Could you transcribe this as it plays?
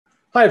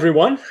Hi,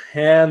 everyone,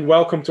 and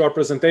welcome to our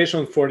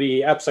presentation for the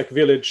AppSec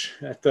Village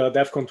at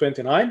DEF CON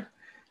 29.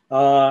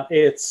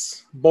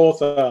 It's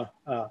both an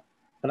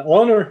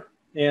honor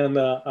and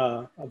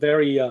a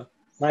very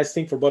nice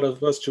thing for both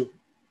of us to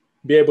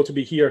be able to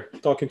be here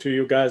talking to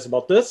you guys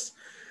about this.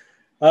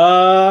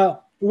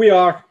 We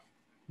are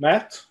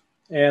Matt,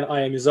 and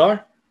I am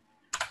Izar.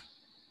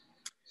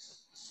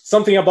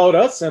 Something about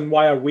us and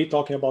why are we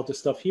talking about this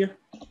stuff here?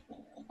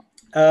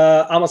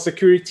 I'm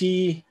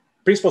a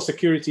principal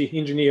security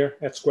engineer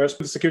at Squarespace.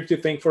 The security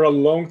thing for a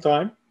long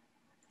time,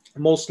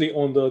 mostly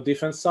on the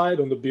defense side,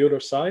 on the builder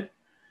side.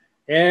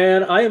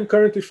 And I am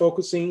currently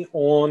focusing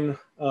on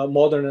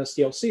modern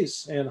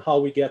SDLCs and how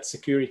we get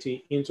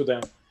security into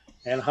them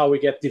and how we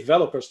get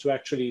developers to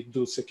actually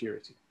do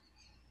security.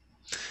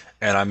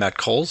 And I'm Matt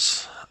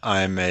Coles.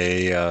 I'm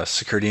a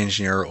security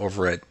engineer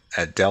over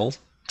at Dell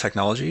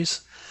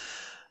Technologies.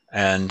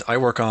 And I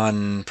work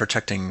on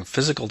protecting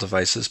physical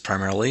devices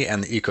primarily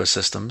and the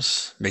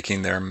ecosystems,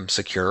 making them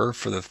secure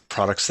for the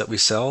products that we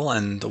sell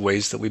and the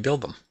ways that we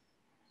build them.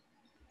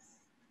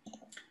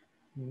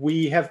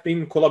 We have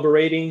been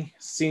collaborating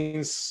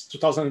since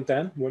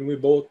 2010 when we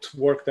both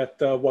worked at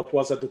what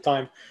was at the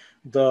time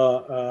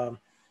the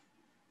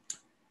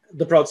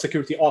Product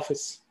Security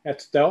Office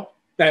at Dell.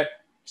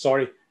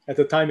 Sorry, at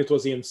the time it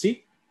was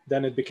EMC,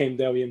 then it became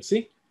Dell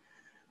EMC.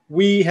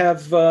 We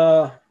have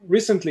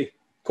recently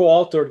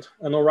co-authored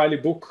an O'Reilly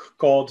book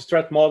called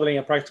Threat Modeling,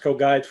 a Practical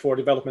Guide for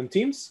Development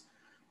Teams,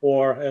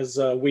 or as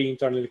we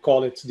internally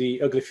call it,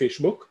 the Ugly Fish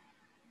book.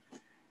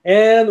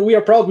 And we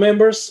are proud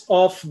members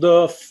of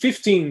the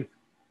 15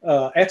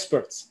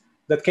 experts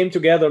that came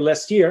together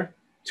last year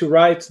to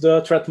write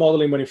the Threat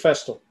Modeling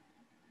Manifesto,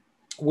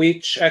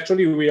 which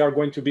actually we are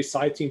going to be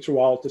citing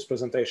throughout this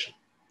presentation.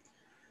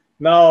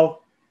 Now,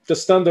 the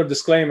standard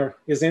disclaimer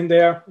is in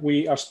there.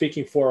 We are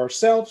speaking for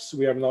ourselves.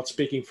 We are not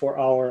speaking for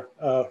our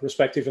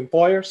respective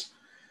employers.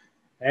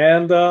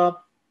 And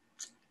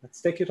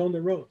let's take it on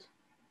the road.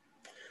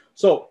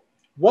 So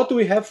what do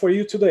we have for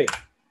you today?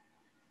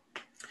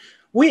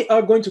 We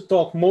are going to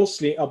talk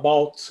mostly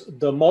about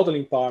the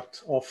modeling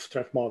part of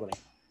threat modeling.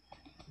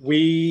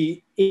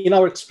 We, in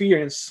our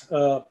experience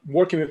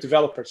working with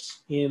developers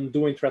in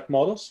doing threat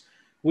models,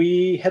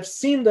 we have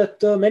seen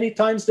that many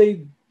times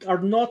they are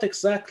not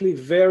exactly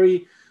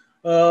very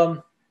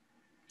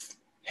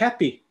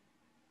happy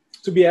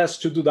to be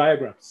asked to do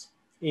diagrams.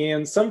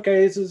 In some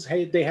cases,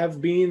 they have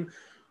been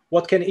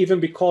what can even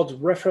be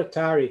called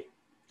refractory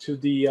to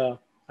the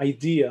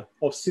idea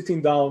of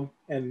sitting down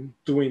and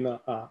doing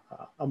a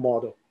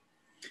model.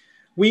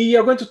 We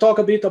are going to talk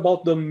a bit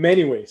about the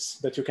many ways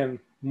that you can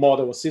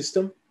model a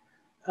system.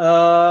 We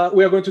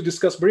are going to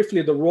discuss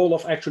briefly the role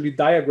of actually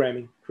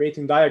diagramming,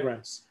 creating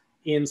diagrams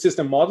in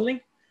system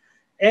modeling.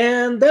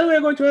 And then we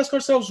are going to ask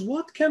ourselves,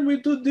 what can we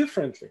do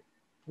differently?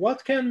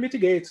 What can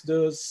mitigate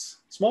those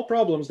small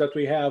problems that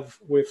we have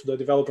with the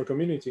developer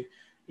community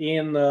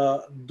in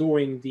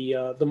doing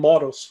the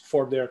models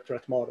for their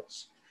threat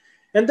models?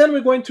 And then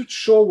we're going to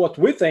show what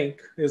we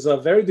think is a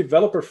very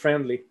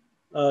developer-friendly,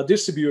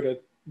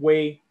 distributed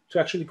way to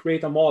actually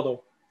create a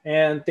model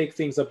and take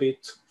things a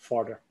bit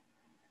farther.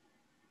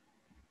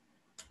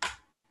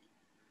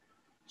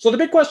 So the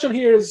big question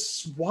here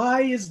is,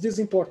 why is this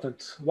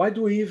important? Why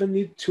do we even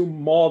need to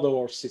model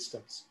our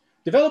systems?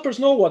 Developers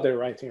know what they're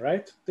writing,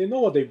 right? They know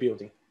what they're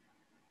building.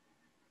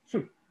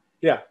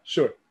 Yeah,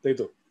 sure, they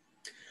do.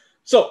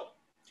 So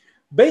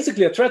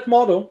basically, a threat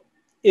model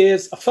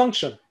is a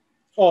function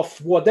of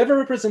whatever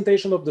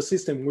representation of the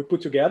system we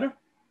put together,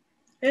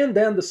 and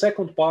then the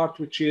second part,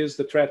 which is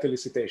the threat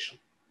elicitation.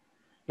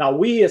 Now,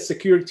 we as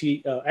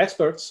security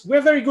experts,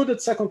 we're very good at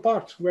the second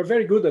part. We're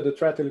very good at the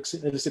threat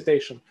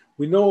elicitation.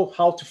 We know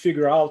how to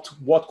figure out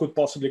what could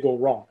possibly go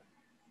wrong.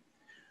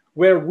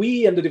 Where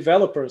we and the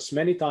developers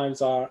many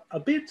times are a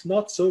bit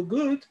not so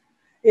good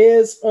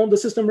is on the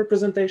system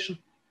representation,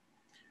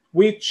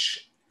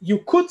 which you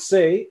could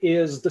say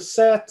is the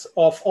set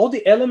of all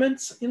the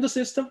elements in the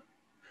system,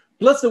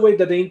 plus the way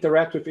that they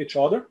interact with each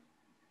other,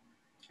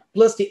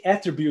 plus the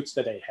attributes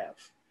that they have.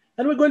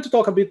 And we're going to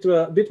talk a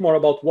bit more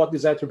about what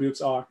these attributes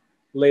are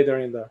later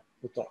in the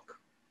talk.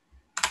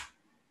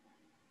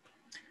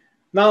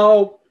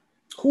 Now,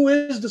 who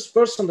is this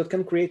person that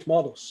can create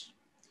models?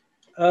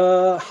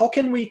 How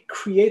can we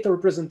create a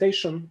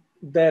representation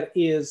that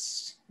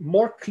is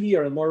more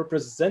clear and more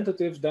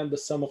representative than the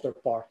sum of their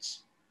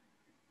parts?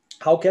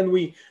 How can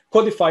we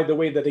codify the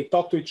way that they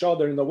talk to each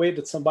other in a way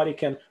that somebody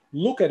can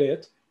look at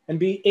it and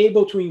be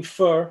able to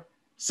infer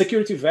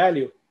security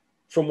value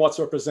from what's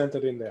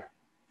represented in there?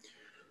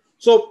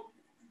 So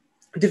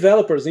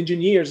developers,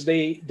 engineers,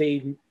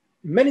 they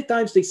many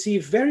times they see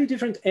very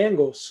different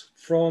angles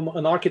from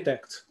an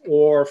architect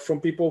or from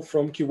people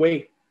from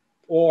QA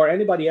or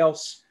anybody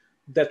else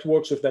that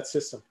works with that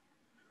system.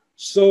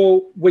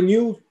 So when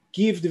you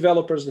give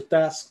developers the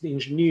task, the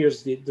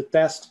engineers, the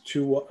task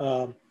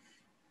to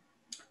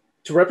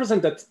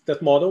represent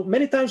that model,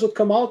 many times what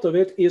come out of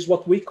it is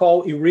what we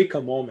call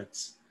eureka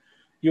moments.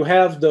 you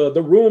have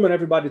the room and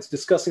everybody's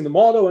discussing the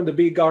model, and the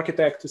big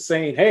architect is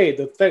saying, hey,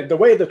 the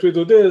way that we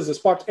do this is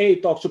part A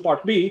talks to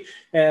part B,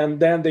 and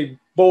then they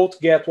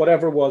both get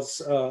whatever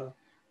was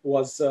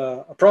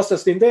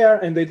processed in there,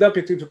 and they dump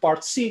it into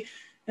part C.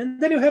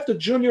 And then you have the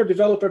junior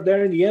developer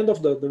there in the end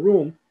of the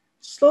room,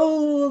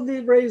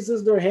 slowly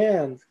raises their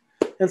hand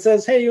and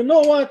says, hey, you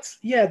know what?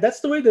 Yeah, that's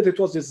the way that it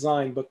was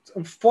designed. But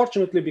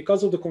unfortunately,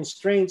 because of the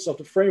constraints of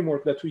the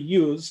framework that we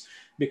use,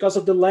 because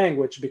of the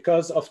language,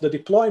 because of the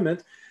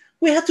deployment,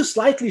 we had to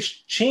slightly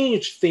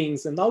change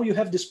things. And now you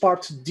have this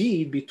part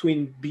D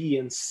between B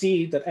and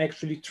C that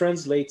actually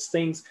translates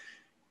things.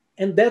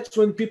 And that's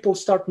when people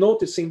start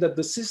noticing that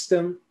the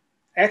system,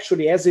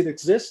 actually as it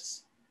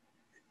exists,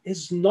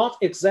 is not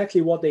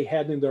exactly what they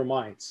had in their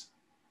minds.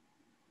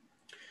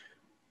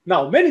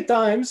 Now, many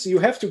times you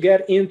have to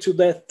get into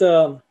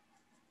that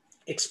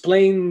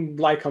explain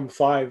like I'm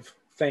five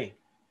thing,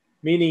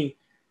 meaning,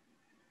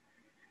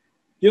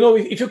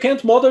 if you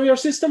can't model your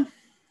system,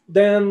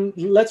 then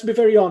let's be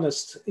very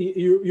honest,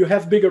 you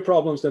have bigger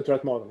problems than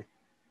threat modeling.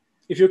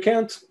 If you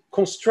can't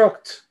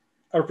construct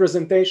a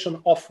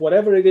representation of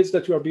whatever it is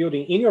that you are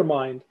building in your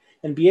mind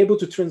and be able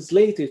to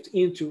translate it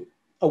into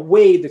a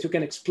way that you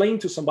can explain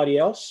to somebody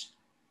else,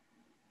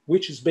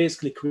 which is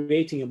basically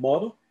creating a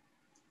model,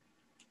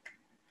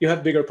 you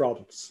have bigger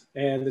problems.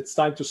 And it's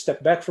time to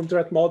step back from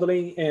threat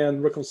modeling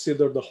and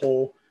reconsider the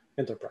whole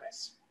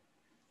enterprise.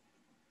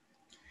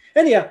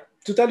 And yeah,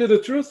 to tell you the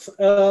truth,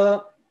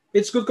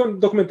 it's good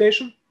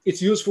documentation.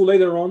 It's useful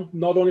later on,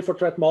 not only for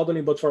threat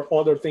modeling, but for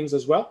other things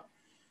as well.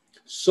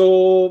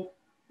 So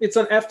it's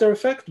an after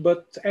effect,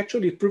 but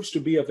actually it proves to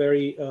be a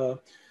very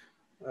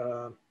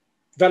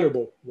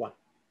valuable one.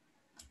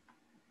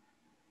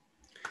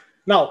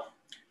 Now,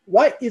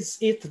 why is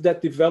it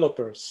that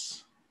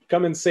developers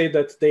come and say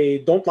that they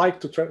don't like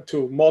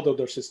to model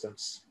their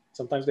systems?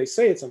 Sometimes they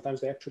say it,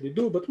 sometimes they actually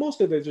do, but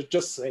mostly they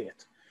just say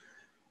it.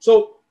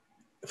 So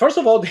first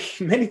of all,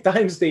 many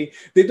times they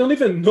don't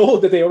even know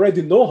that they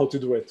already know how to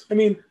do it. I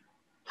mean,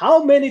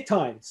 how many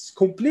times,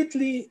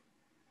 completely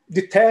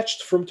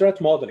detached from threat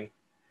modeling,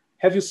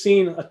 have you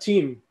seen a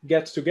team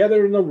get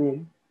together in a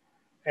room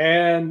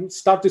and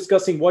start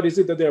discussing what is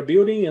it that they're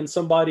building, and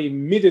somebody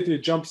immediately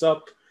jumps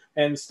up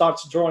and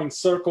starts drawing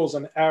circles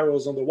and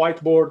arrows on the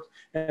whiteboard,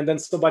 and then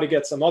somebody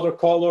gets another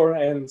color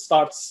and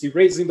starts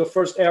erasing the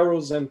first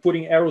arrows and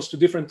putting arrows to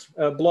different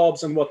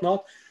blobs and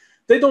whatnot?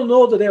 They don't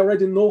know that they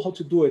already know how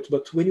to do it,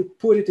 but when you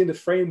put it in the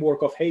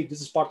framework of, hey,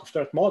 this is part of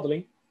threat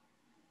modeling,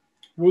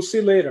 we'll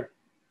see later,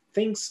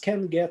 things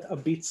can get a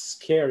bit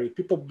scary.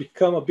 People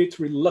become a bit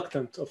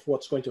reluctant of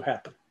what's going to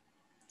happen.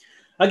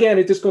 Again,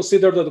 it is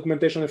considered a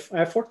documentation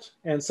effort,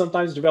 and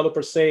sometimes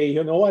developers say,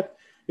 you know what,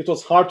 it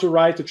was hard to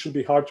write, it should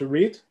be hard to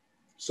read,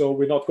 so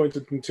we're not going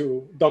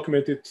to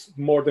document it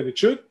more than it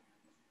should.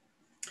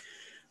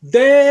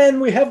 Then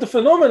we have the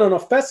phenomenon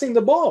of passing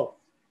the ball.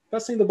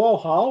 Passing the ball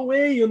how?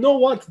 Well, you know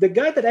what? The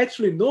guy that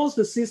actually knows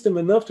the system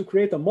enough to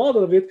create a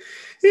model of it,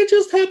 it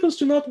just happens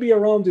to not be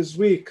around this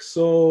week.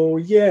 So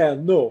yeah,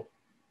 no.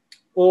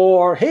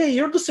 Or, hey,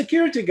 you're the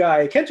security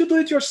guy. Can't you do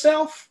it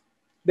yourself?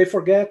 They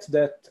forget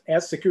that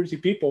as security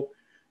people,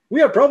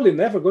 we are probably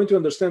never going to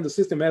understand the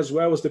system as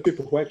well as the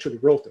people who actually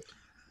wrote it.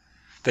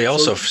 They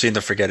also seem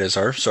to forget,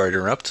 Izar, sorry to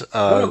interrupt,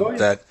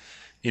 that,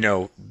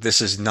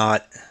 this is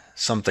not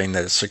something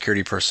that a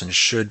security person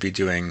should be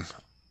doing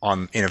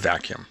in a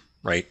vacuum,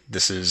 right?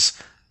 This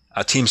is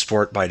a team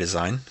sport by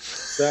design.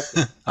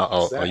 Exactly.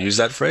 I'll use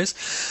that phrase.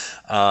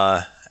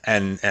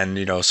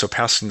 So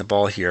passing the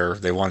ball here,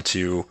 they want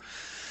to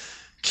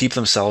keep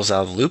themselves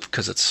out of the loop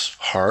because it's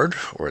hard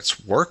or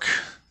it's work,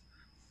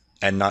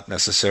 and not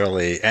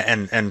necessarily,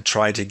 and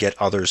try to get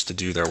others to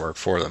do their work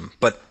for them.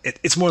 But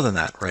it's more than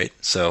that, right?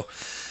 So,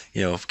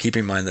 keep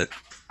in mind that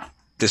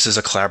this is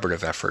a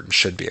collaborative effort and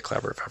should be a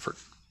collaborative effort.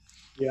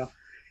 Yeah.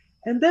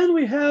 And then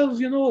we have,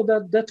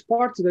 that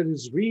part that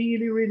is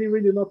really, really,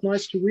 really not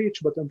nice to reach,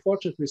 but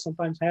unfortunately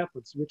sometimes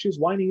happens, which is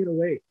whining it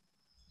away.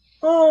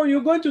 Oh, you're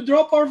going to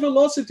drop our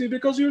velocity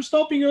because you're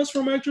stopping us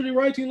from actually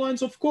writing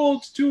lines of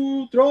code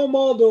to draw a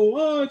model.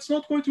 Oh, it's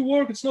not going to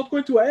work. It's not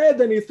going to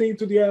add anything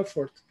to the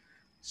effort.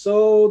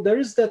 So there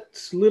is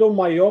that little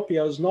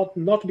myopia of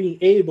not being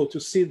able to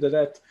see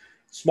that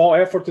small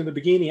effort in the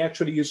beginning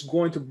actually is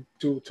going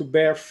to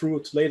bear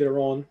fruit later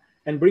on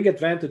and bring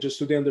advantages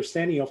to the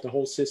understanding of the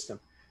whole system.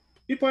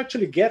 People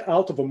actually get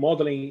out of a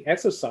modeling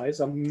exercise.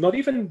 I'm not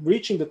even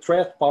reaching the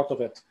threat part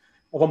of it,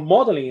 of a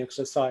modeling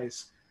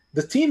exercise.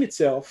 The team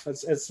itself,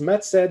 as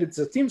Matt said, it's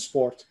a team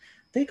sport.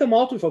 They come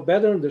out with a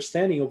better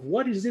understanding of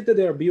what is it that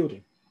they're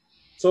building.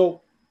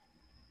 So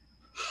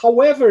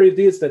however it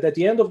is that at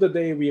the end of the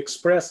day we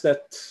express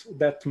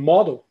that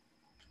model,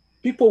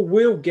 people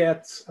will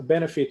get a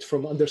benefit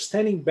from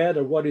understanding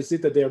better what is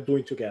it that they're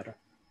doing together.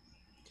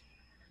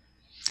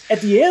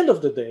 At the end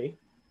of the day,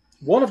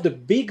 one of the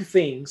big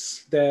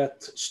things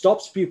that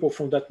stops people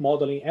from that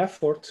modeling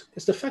effort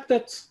is the fact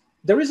that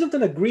there isn't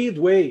an agreed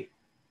way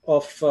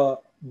of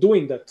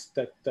doing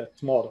that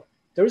model.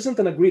 There isn't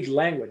an agreed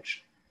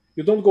language.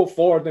 You don't go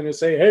forward and you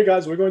say, hey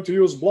guys, we're going to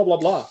use blah, blah,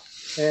 blah.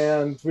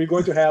 and we're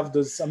going to have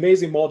this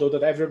amazing model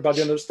that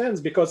everybody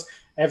understands because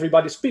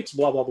everybody speaks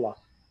blah blah blah.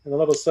 And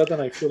all of a sudden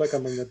I feel like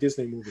I'm in a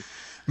Disney movie.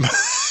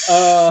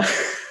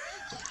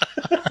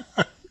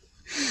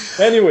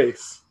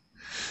 Anyways.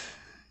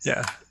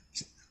 Yeah.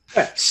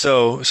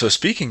 So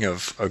speaking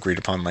of agreed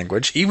upon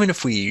language, even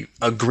if we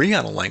agree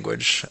on a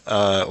language,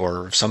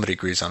 or somebody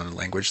agrees on a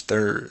language,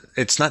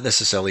 it's not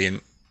necessarily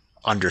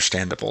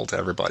understandable to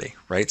everybody,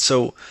 right?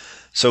 So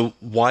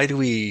why do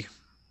we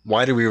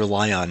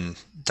rely on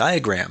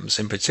diagrams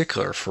in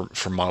particular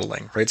for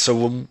modeling, right?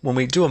 So when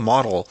we do a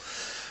model,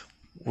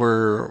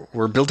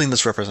 we're building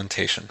this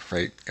representation,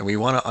 right? And we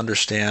want to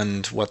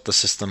understand what the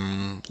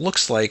system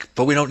looks like,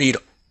 but we don't need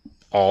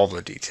all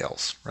the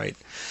details, right?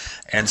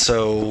 And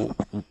so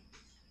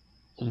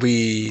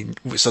we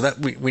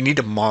need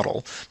a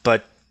model,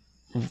 but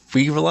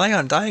we rely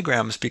on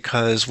diagrams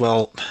because,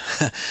 well,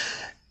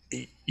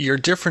 you're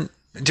different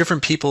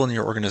people in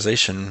your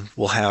organization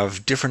will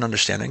have different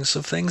understandings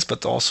of things,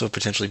 but also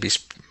potentially be,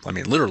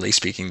 literally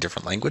speaking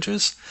different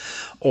languages,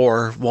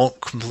 or won't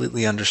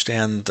completely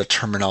understand the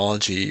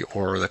terminology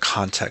or the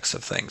context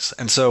of things.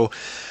 And so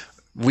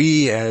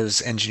we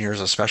as engineers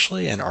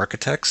especially, and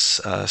architects,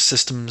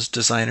 systems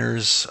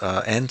designers,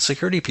 and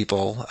security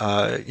people,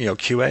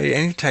 QA,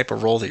 any type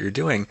of role that you're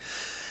doing,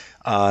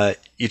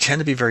 you tend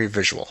to be very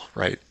visual,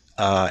 right?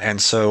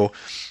 And so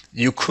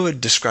you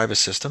could describe a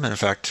system, and in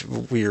fact,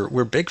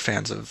 we're big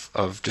fans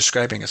of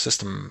describing a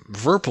system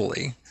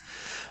verbally,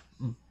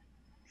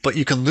 but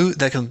you can lose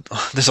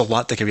there's a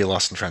lot that can be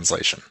lost in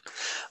translation.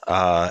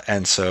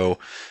 And so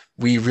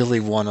we really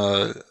want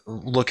to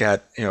look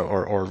at,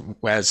 or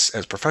as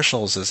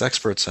professionals, as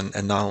experts,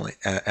 and not only,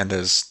 and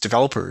as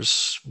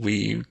developers,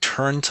 we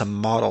turn to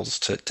models,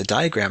 to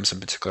diagrams in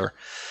particular,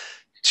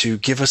 to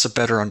give us a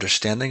better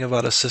understanding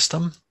about a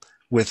system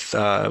with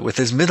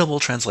as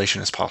minimal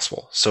translation as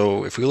possible.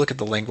 So if we look at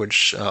the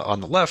language on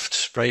the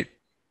left, right,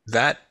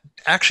 that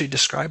actually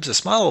describes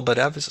this model, but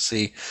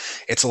obviously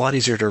it's a lot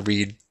easier to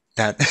read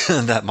that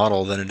that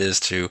model than it is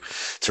to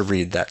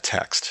read that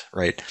text,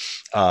 right?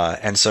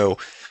 And so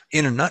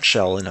in a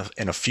nutshell,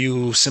 in a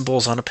few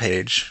symbols on a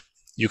page,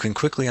 you can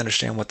quickly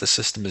understand what the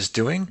system is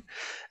doing.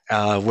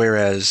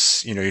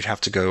 Whereas, you'd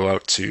have to go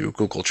out to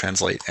Google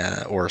Translate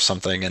or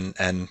something,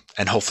 and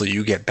hopefully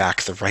you get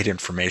back the right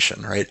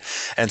information, right?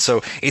 And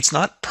so it's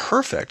not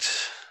perfect,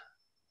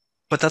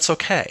 but that's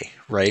okay,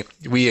 right?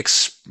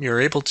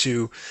 You're able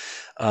to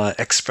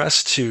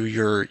express to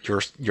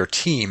your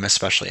team,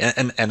 especially,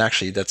 and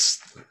actually that's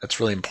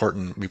really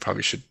important. We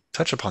probably should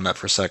touch upon that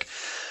for a sec.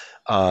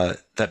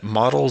 That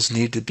models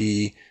need to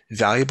be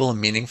valuable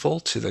and meaningful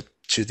to the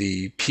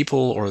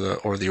people or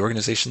the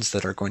organizations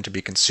that are going to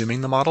be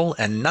consuming the model,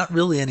 and not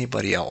really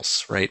anybody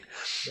else, right?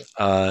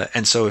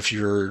 And so if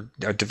you're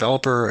a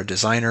developer, a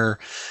designer,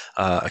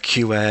 a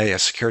QA, a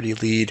security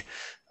lead,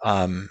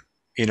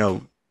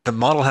 the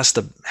model has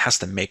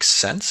to make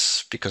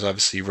sense, because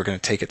obviously we're going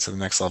to take it to the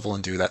next level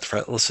and do that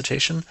threat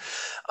elicitation.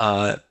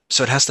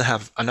 So it has to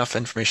have enough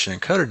information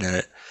encoded in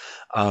it.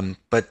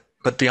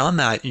 But beyond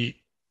that,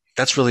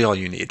 that's really all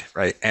you need,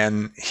 right?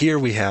 And here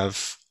we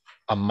have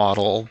a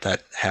model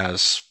that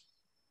has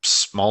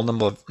small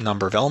number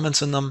of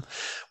elements in them,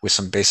 with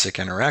some basic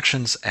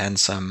interactions and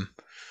some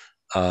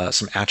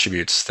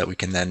attributes that we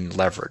can then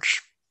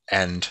leverage,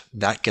 and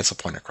that gets a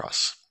point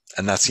across.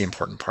 And that's the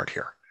important part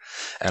here.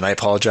 And I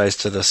apologize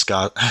to the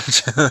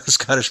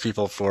Scottish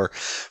people for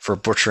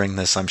butchering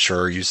this, I'm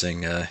sure,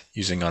 using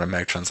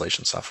automatic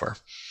translation software.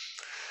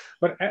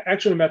 But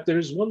actually, Matt, there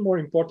is one more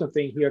important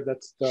thing here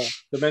that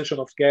the mention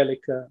of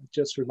Gaelic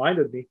just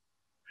reminded me.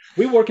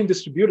 We work in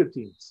distributed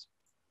teams,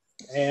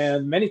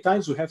 and many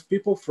times we have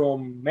people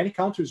from many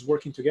countries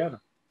working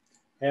together.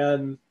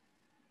 And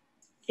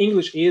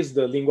English is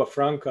the lingua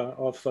franca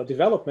of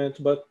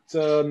development, but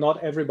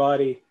not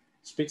everybody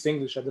speaks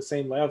English at the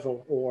same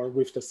level or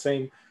with the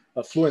same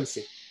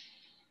fluency.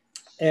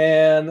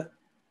 And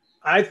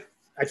I've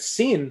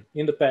seen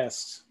in the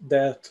past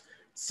that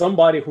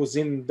somebody who's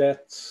in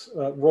that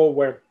role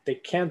where they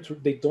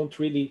don't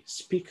really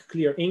speak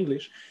clear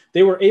English,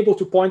 they were able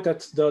to point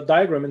at the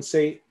diagram and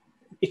say,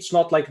 it's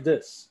not like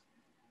this.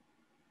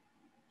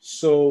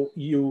 So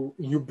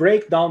you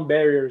break down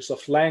barriers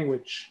of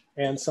language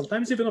and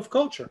sometimes even of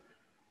culture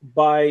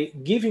by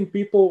giving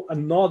people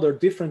another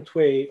different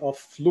way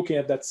of looking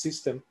at that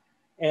system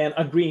and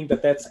agreeing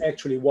that that's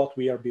actually what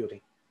we are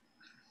building.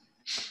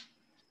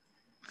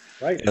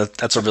 Right? Yeah,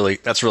 that's a really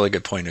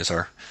good point,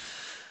 Izar.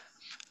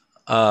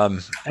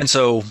 And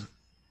so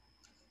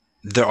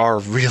there are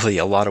really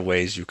a lot of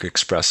ways you could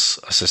express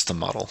a system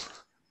model.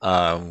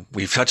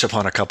 We've touched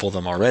upon a couple of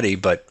them already,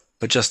 but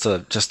just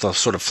to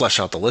sort of flesh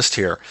out the list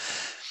here,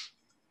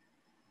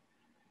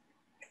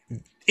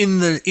 in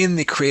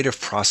the creative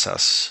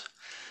process,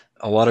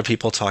 a lot of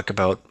people talk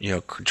about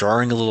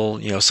drawing a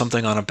little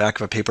something on the back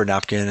of a paper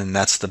napkin, and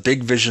that's the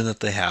big vision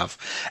that they have.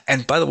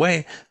 And by the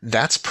way,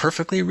 that's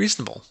perfectly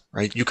reasonable,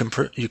 right? You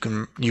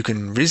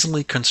can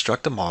reasonably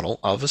construct a model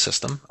of a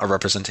system, a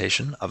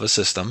representation of a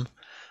system,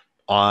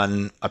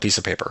 on a piece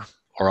of paper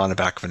or on the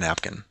back of a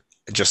napkin,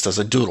 just as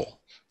a doodle,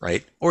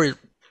 right? Or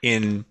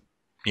in,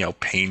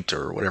 Paint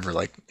or whatever,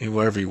 like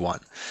whatever you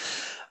want.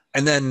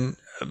 And then,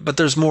 but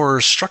there's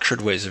more structured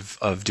ways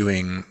of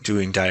doing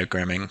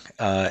diagramming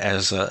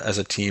as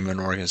a team and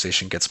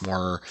organization gets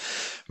more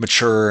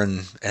mature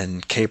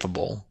and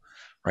capable,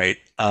 right?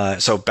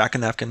 So back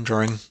and napkin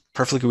drawing,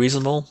 perfectly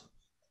reasonable.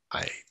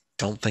 I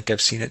don't think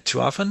I've seen it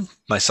too often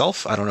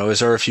myself. I don't know. Is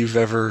there if you've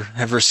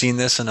ever seen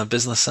this in a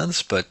business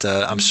sense? But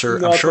I'm Not sure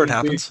it on big,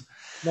 happens.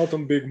 not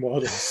on big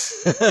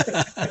models.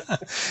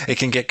 It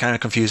can get kind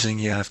of confusing.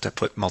 You have to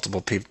put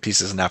multiple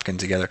pieces of napkin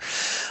together.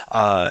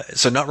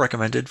 So not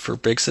recommended for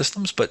big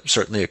systems, but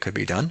certainly it could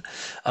be done.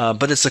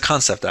 But it's the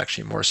concept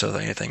actually more so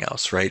than anything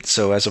else, right?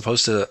 So as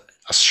opposed to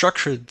a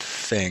structured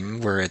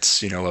thing where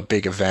it's a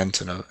big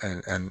event and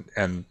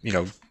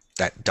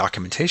that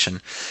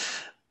documentation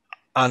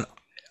on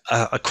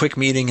a quick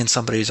meeting in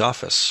somebody's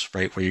office,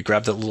 right, where you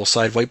grab that little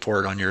side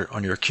whiteboard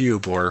on your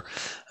cube, or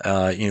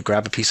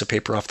grab a piece of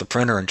paper off the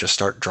printer and just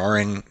start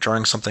drawing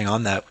something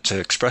on that to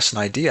express an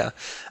idea.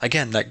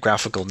 Again, that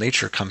graphical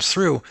nature comes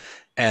through,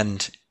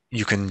 and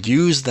you can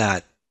use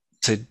that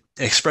to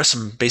express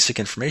some basic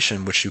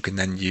information, which you can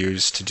then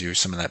use to do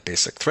some of that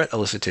basic threat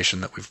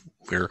elicitation that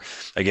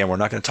we're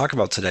not going to talk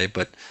about today,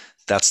 but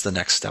that's the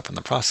next step in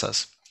the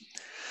process.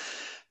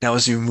 Now,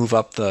 as you move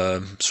up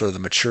the sort of the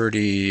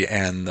maturity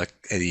and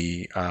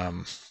the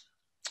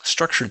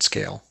structured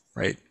scale,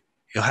 right,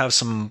 you'll have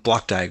some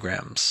block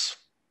diagrams.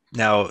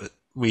 Now,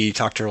 we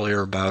talked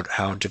earlier about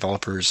how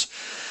developers,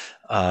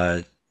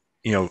 uh,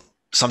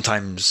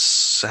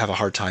 sometimes have a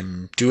hard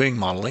time doing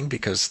modeling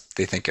because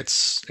they think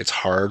it's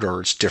hard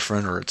or it's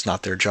different or it's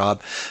not their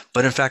job.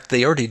 But in fact,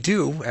 they already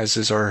do, as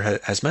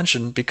Izar has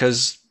mentioned,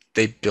 because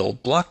they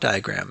build block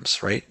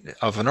diagrams, right,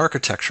 of an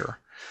architecture.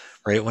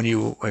 Right?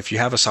 If you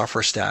have a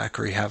software stack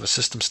or you have a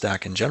system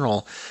stack in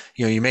general,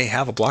 you may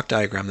have a block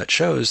diagram that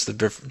shows the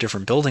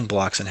different building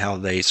blocks and how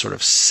they sort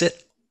of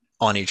sit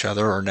on each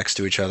other or next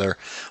to each other,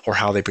 or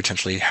how they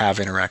potentially have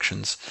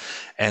interactions.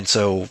 And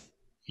so,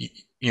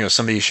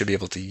 somebody should be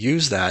able to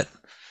use that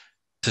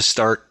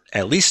to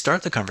at least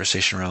start the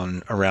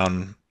conversation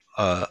around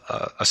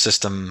a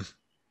system,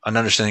 an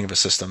understanding of a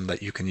system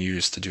that you can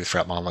use to do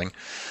threat modeling.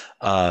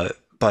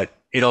 But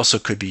it also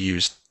could be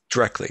used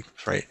directly,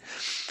 right?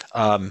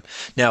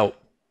 Now,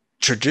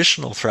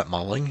 traditional threat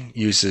modeling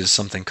uses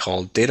something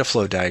called data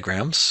flow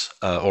diagrams,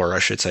 or I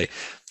should say,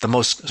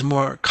 the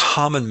more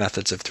common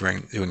methods of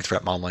doing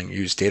threat modeling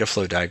use data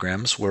flow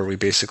diagrams, where we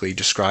basically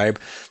describe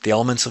the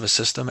elements of a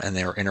system and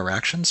their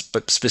interactions,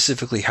 but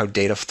specifically how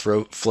data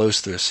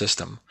flows through a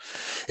system.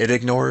 It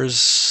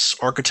ignores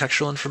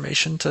architectural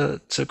information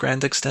to a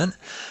grand extent,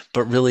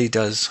 but really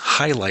does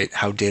highlight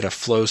how data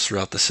flows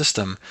throughout the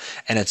system,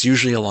 and it's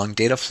usually along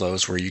data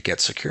flows where you get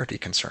security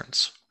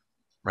concerns,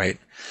 right?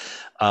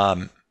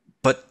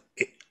 But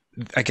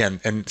again,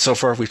 and so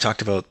far we've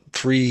talked about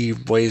 3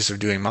 ways of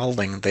doing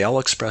modeling. They all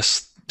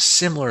express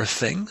similar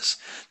things.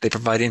 They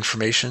provide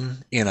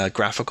information in a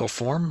graphical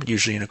form,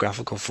 usually in a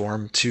graphical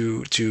form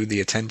to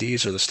the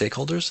attendees or the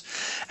stakeholders,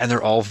 and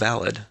they're all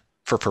valid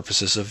for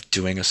purposes of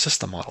doing a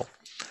system model.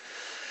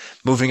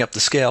 Moving up the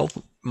scale,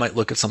 might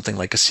look at something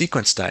like a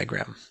sequence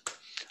diagram,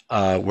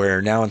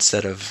 where now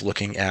instead of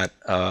looking at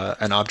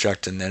an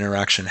object and the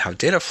interaction, how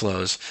data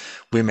flows,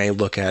 we may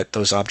look at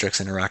those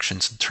objects'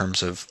 interactions in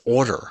terms of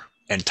order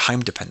and time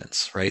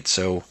dependence, right?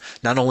 So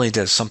not only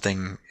does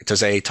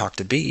A talk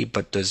to B,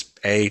 but does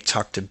A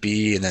talk to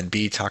B and then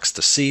B talks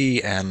to C,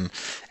 and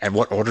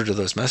what order do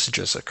those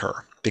messages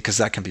occur? Because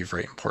that can be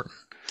very important.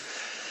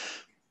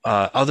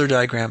 Other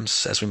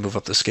diagrams, as we move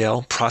up the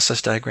scale, process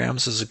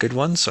diagrams is a good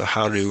one. So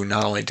how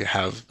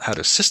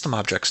do system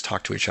objects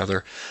talk to each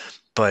other,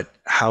 but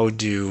how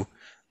do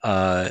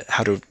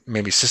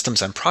maybe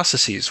systems and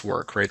processes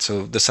work, right?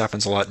 So this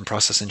happens a lot in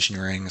process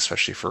engineering,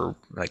 especially for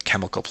like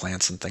chemical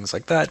plants and things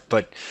like that.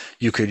 But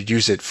you could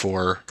use it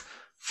for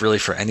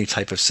any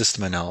type of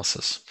system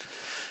analysis.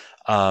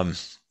 And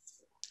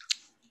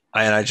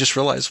I just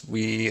realized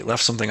we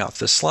left something off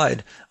this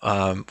slide,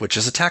 which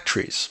is attack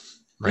trees,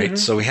 right? Mm-hmm.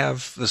 So we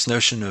have this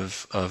notion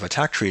of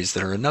attack trees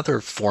that are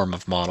another form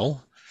of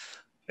model.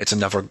 It's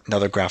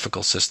another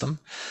graphical system,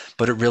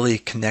 but it really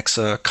connects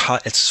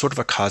it's sort of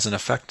a cause and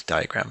effect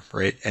diagram,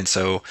 right? And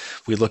so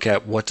we look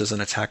at what's an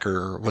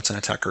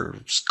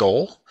attacker's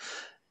goal,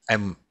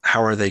 and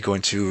how are they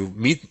going to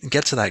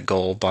get to that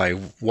goal by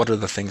what are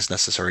the things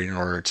necessary in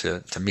order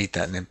to meet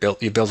that, and then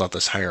you build out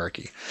this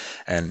hierarchy,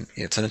 and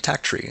it's an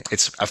attack tree.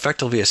 It's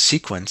effectively a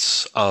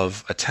sequence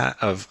of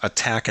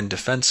attack and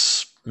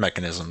defense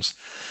mechanisms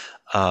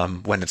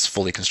when it's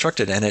fully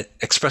constructed, and it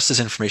expresses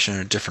information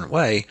in a different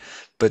way,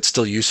 but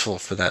still useful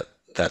for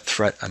that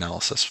threat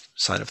analysis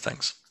side of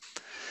things.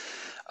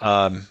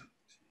 The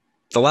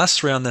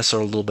last 3 on this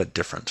are a little bit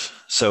different.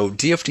 So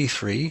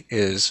DFD3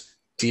 is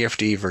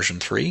DFD version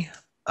 3,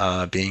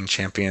 being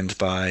championed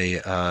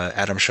by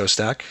Adam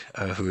Shostak,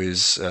 who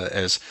is,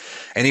 as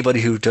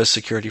anybody who does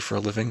security for a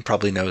living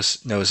probably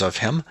knows of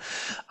him,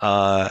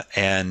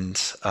 and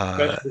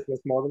Business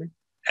modeling.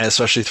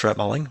 especially threat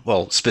modeling.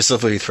 Well,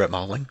 specifically threat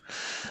modeling,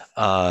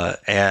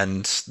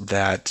 and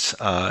that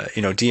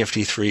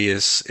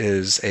DFD3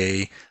 is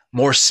a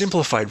more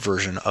simplified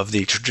version of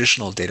the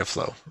traditional data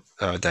flow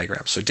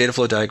diagram. So data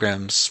flow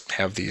diagrams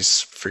have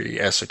these very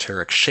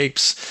esoteric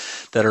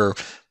shapes that are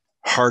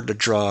hard to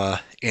draw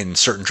in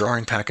certain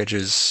drawing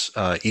packages,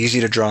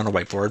 easy to draw on a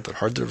whiteboard, but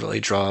hard to really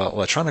draw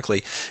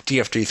electronically.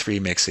 DFD3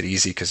 makes it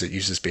easy because it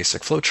uses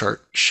basic flowchart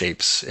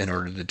shapes in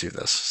order to do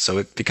this. So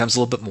it becomes a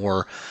little bit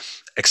more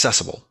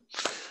accessible.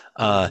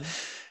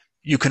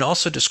 You can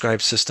also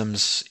describe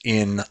systems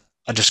in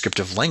a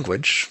descriptive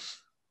language,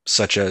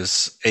 such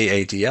as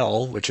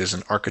AADL, which is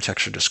an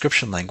architecture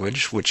description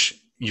language, which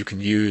you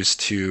can use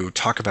to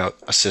talk about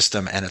a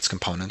system and its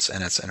components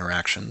and its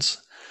interactions.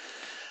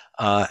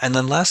 And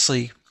then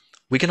lastly,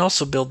 we can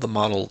also build the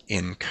model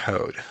in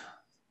code.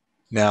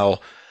 Now,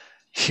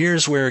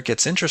 here's where it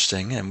gets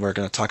interesting, and we're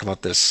going to talk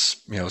about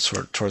this,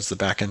 sort of towards the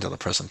back end of the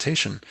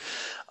presentation,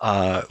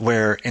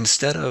 where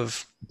instead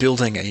of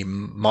building a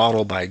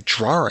model by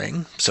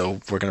drawing,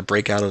 so we're going to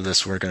break out of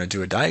this, we're going to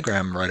do a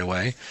diagram right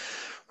away,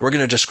 we're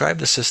going to describe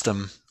the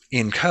system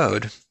in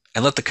code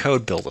and let the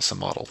code build us a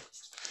model.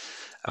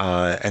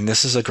 And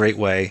this is a great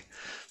way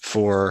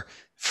for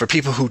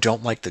people who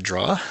don't like to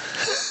draw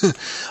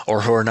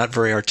or who are not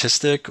very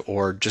artistic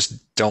or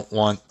just don't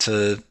want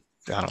to,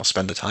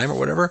 spend the time or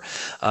whatever.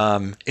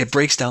 It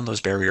breaks down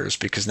those barriers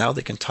because now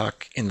they can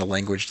talk in the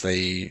language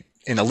they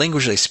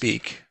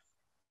speak,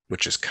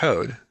 which is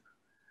code,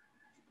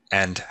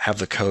 and have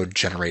the code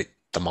generate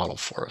the model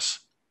for us.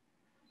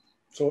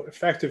 So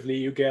effectively,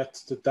 you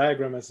get the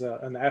diagram as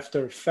an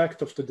after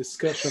effect of the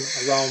discussion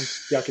around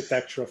the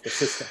architecture of the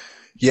system.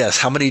 Yes.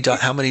 How many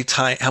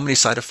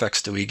side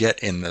effects do we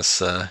get in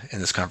this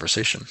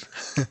conversation?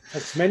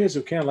 As many as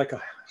you can, like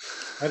a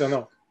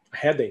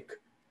headache.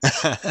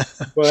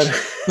 But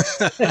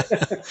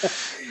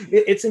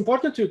it's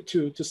important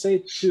to say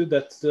too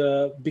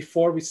that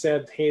before we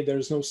said, hey,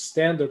 there's no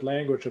standard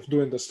language of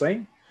doing this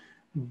thing,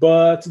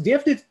 but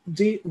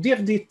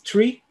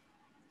DFD3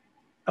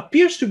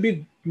 appears to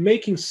be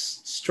making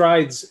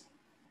strides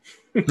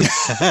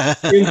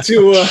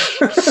into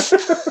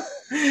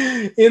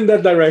in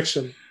that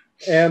direction,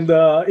 and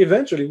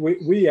eventually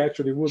we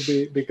actually would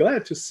be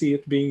glad to see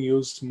it being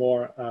used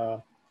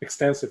more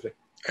extensively.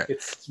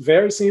 It's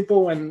very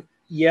simple, and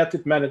yet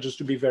it manages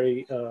to be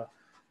very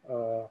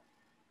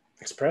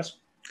expressive.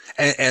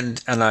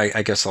 And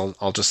I guess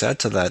I'll just add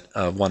to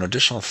that one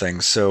additional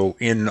thing. So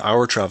in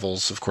our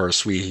travels, of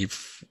course,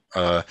 we've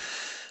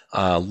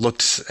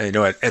looked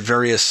at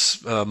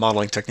various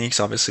modeling techniques.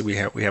 Obviously, we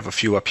have a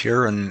few up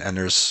here, and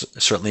there's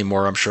certainly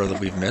more I'm sure that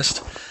we've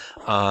missed.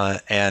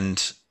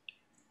 And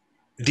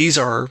these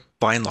are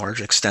by and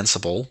large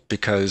extensible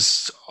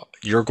because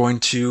you're going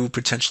to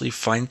potentially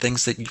find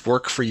things that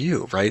work for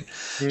you, right?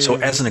 Mm-hmm. So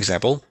as an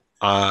example,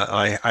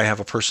 I have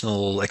a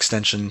personal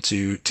extension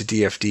to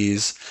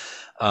DFDs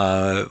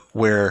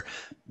where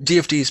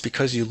DFDs,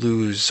 because you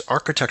lose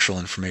architectural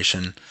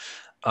information,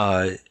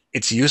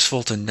 it's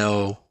useful to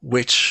know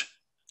which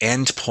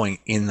endpoint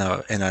in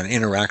an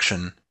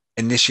interaction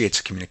initiates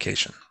a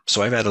communication.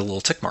 So I've added a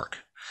little tick mark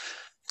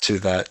to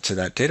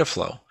that data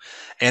flow.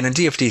 And in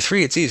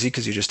DFD3, it's easy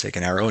because you just take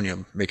an arrow and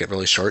you make it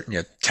really short and you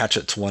attach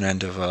it to one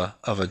end of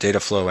a data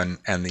flow and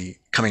the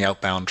coming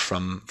outbound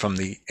from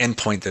the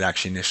endpoint that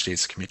actually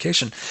initiates the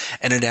communication.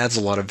 And it adds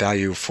a lot of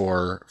value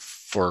for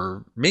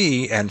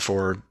me and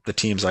for the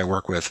teams I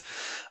work with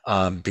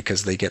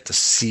because they get to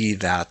see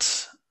they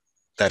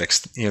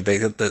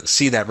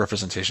see that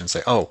representation and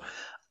say, oh,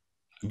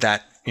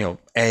 that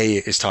A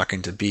is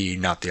talking to B,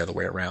 not the other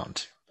way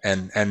around.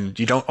 And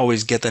you don't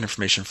always get that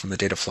information from the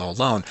data flow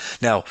alone.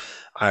 Now,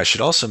 I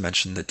should also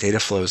mention that data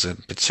flows in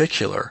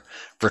particular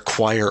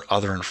require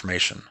other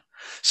information.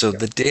 So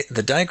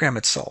the diagram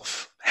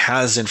itself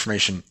has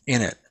information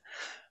in it,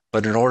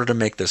 but in order to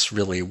make this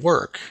really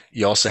work,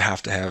 you also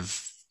have to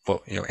have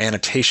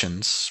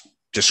annotations,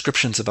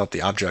 descriptions about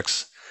the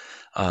objects,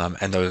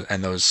 and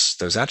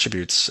those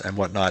attributes and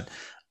whatnot,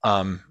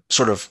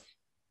 sort of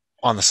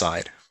on the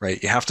side,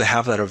 right? You have to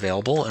have that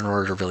available in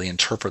order to really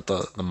interpret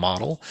the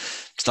model.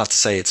 It's not to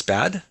say it's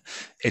bad.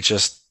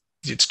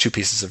 It's two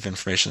pieces of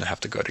information that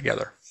have to go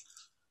together.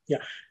 Yeah.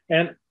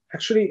 And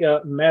actually,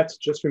 Matt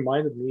just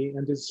reminded me,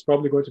 and this is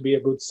probably going to be a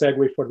good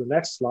segue for the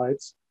next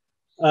slides.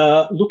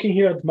 Looking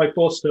here at my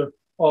poster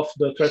of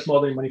the Threat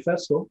Modeling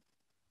Manifesto,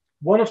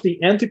 one of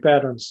the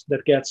anti-patterns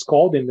that gets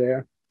called in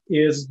there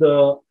is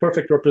the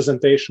perfect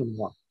representation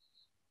one,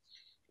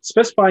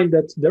 specifying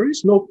that there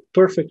is no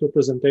perfect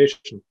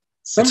representation.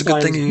 That's a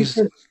good thing you use.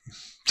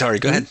 Sorry,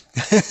 go ahead.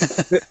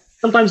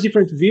 Sometimes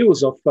different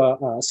views of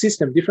a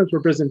system, different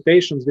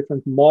representations,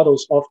 different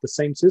models of the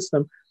same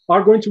system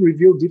are going to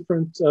reveal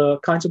different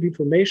kinds of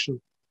information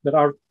that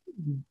are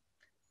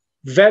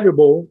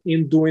valuable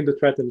in doing the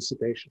threat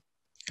elicitation.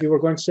 You were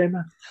going to say,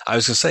 Matt? I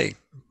was going to say,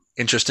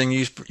 interesting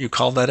you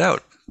called that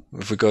out.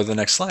 If we go to the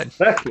next slide.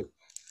 Exactly.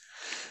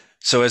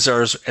 So as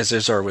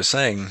Izar was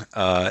saying,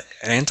 an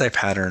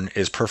anti-pattern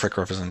is perfect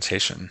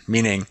representation,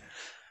 meaning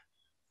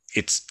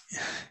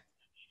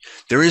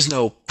there is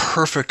no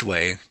perfect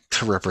way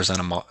to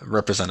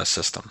represent a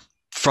system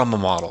from a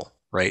model,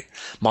 right?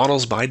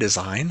 Models by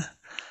design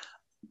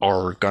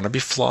are going to be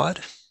flawed,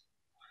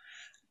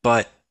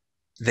 but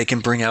they can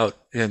bring out,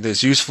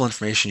 there's useful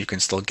information you can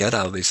still get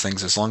out of these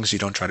things as long as you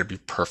don't try to be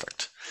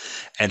perfect.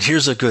 And here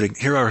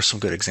are some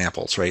good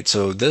examples, right?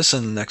 So this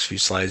and the next few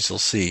slides you'll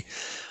see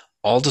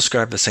all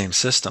describe the same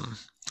system.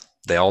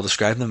 They all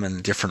describe them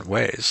in different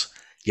ways,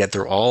 yet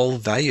they're all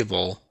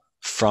valuable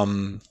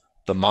from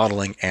the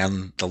modeling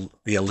and the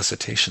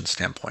elicitation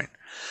standpoint.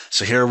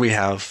 So here we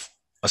have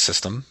a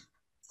system,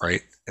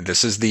 right? And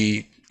this is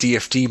the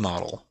DFD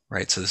model,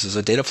 right? So this is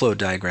a data flow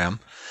diagram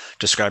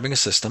describing a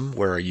system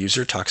where a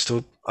user talks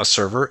to a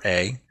server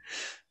A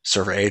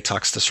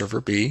talks to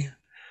server B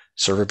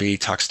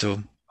talks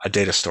to a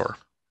data store.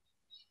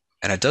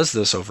 And it does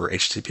this over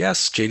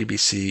HTTPS,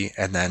 JDBC,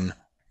 and then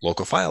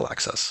local file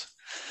access.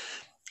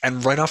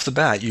 And right off the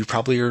bat, you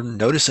probably are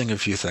noticing a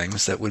few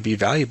things that would be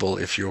valuable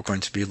if you're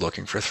going to be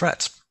looking for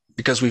threats,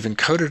 because we've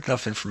encoded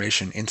enough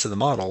information into the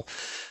model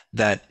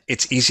that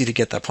it's easy to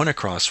get that point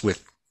across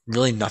with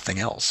really nothing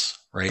else,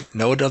 right?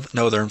 No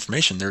other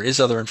information. There is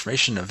other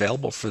information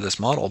available for this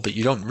model, but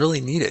you don't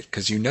really need it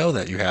because you know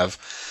that you have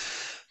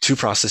two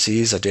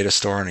processes, a data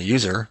store and a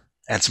user,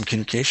 and some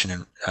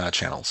communication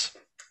channels.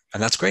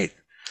 And that's great.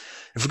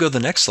 If we go to the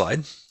next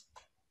slide,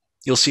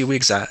 you'll see we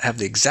have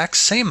the exact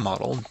same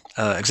model,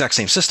 exact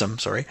same system,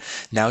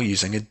 now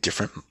using a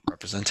different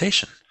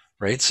representation,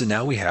 right? So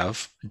now we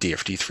have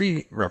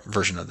DFD3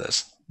 version of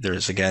this.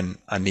 There's, again,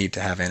 a need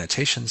to have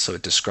annotations, so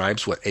it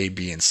describes what A,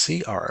 B, and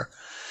C are.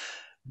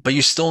 But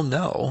you still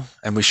know,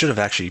 and we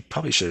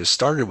probably should have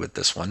started with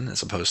this one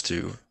as opposed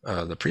to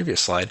the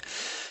previous slide,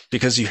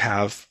 because you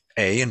have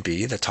A and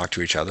B that talk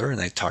to each other, and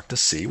they talk to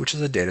C, which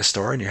is a data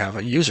store, and you have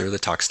a user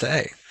that talks to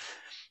A.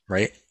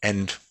 Right?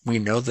 And we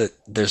know that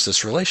there's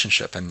this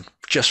relationship. And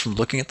just from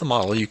looking at the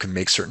model, you can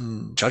make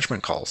certain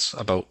judgment calls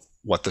about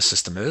what the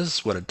system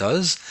is, what it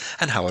does,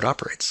 and how it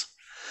operates.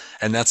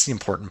 And that's the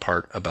important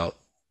part about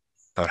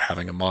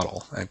having a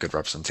model and good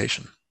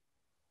representation.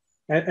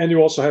 And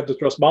you also have the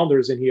trust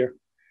boundaries in here.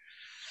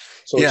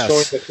 So yes.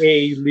 It's showing that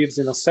A lives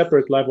in a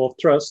separate level of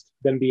trust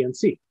than B and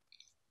C,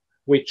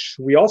 which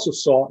we also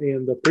saw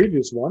in the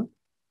previous one,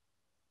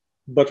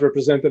 but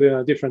represented in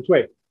a different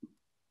way.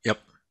 Yep,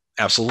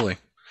 absolutely.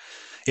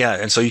 Yeah,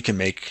 and so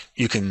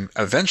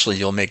eventually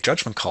you'll make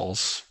judgment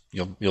calls.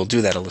 You'll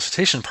do that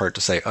elicitation part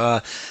to say,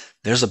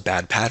 there's a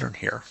bad pattern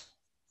here,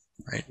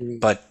 right? Mm-hmm.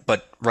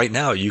 But right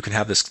now you can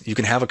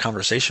have a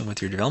conversation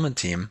with your development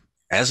team.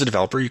 As a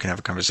developer, you can have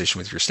a conversation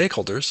with your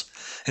stakeholders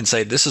and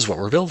say, this is what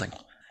we're building.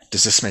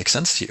 Does this make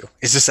sense to you?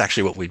 Is this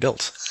actually what we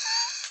built?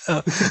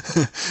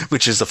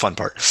 Which is the fun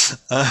part.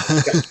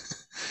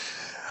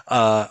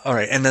 All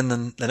right, and then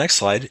the next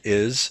slide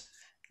is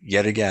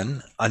yet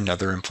again,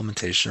 another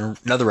implementation or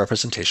another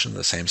representation of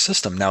the same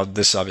system. Now,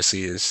 this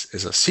obviously is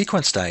a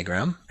sequence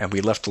diagram, and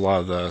we left a lot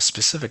of the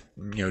specific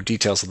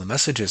details of the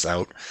messages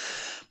out.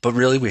 But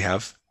really, we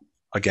have,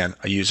 again,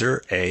 a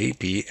user A,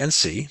 B, and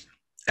C,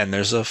 and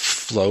there's a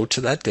flow to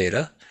that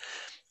data,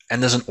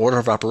 and there's an order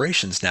of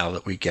operations now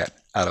that we get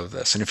out of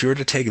this. And if you were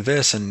to take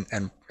this and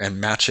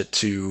match it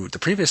to the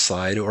previous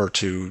slide or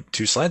to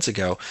 2 slides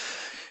ago,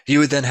 you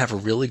would then have a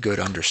really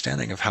good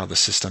understanding of how the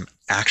system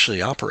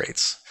actually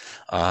operates.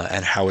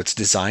 And how it's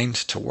designed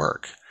to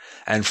work.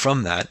 And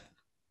from that,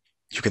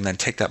 you can then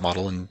take that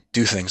model and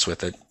do things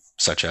with it,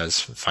 such as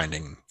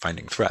finding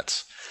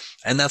threats.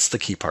 And that's the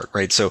key part,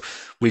 right? So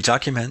we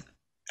document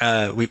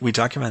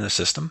the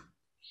system,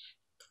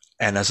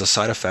 and as a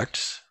side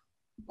effect,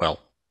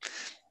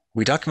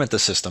 we document the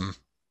system,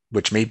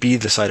 which may be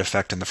the side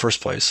effect in the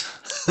first place,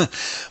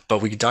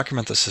 but we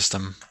document the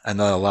system, and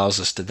that allows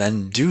us to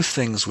then do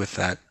things with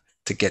that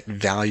to get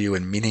value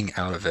and meaning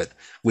out of it,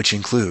 which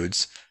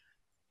includes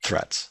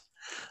threats.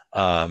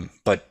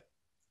 But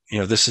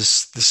this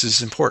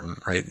is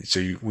important, right?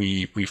 So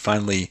we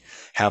finally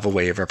have a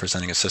way of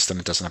representing a system.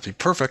 It doesn't have to be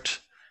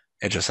perfect.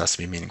 It just has to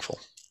be meaningful.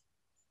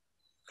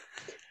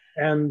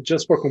 And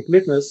just for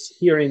completeness,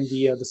 here in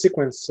the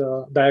sequence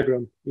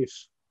diagram, if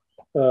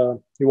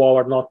you all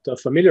are not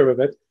familiar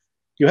with it,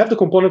 you have the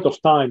component of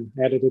time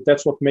added.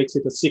 That's what makes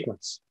it a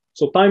sequence.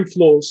 So time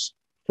flows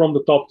from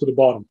the top to the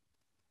bottom,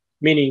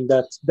 meaning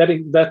that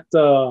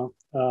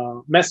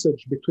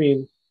message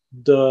between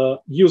the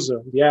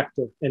user, the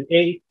actor, and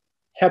A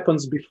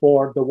happens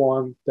before the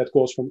one that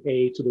goes from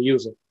A to the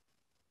user.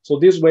 So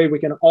this way, we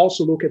can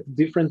also look at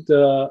different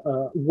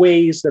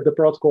ways that the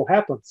protocol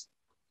happens.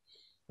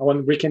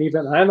 When we can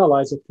even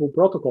analyze a full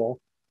protocol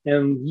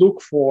and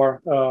look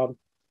for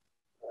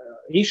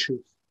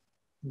issues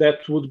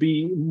that would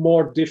be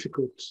more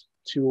difficult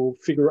to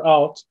figure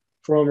out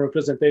from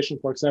representation,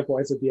 for example,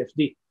 as a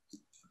DFD,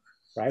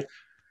 right?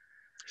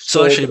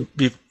 So actually,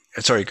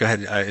 sorry, go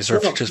ahead.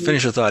 Just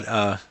finish your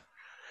thought.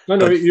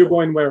 No, you're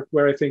going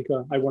where I think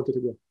I wanted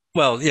to go.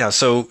 Well, yeah.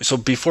 So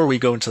before we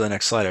go into the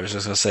next slide, I was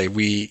just going to say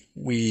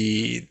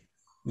we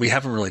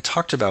haven't really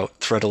talked about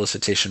threat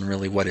elicitation,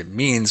 really what it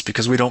means,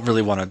 because we don't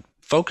really want to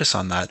focus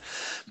on that,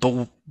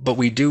 but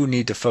we do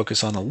need to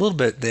focus on a little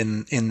bit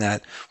in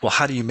that, well,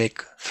 how do you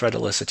make threat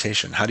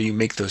elicitation? How do you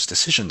make those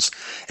decisions?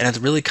 And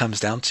it really comes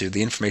down to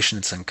the information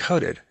that's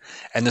encoded.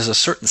 And there's a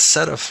certain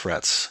set of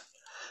threats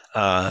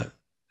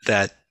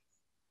that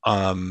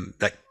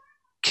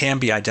can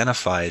be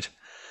identified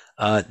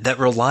that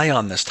rely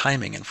on this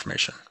timing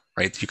information,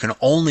 right? You can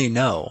only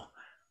know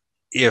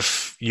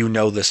if you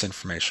know this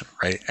information,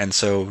 right? And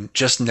so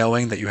just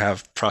knowing that you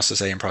have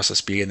process A and process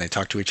B and they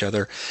talk to each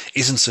other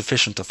isn't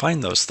sufficient to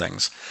find those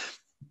things.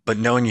 But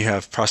knowing you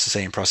have process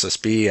A and process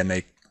B and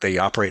they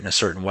operate in a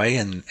certain way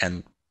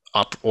and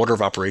order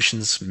of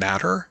operations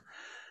matter,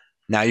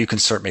 now you can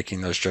start making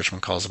those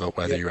judgment calls about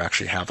whether you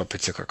actually have a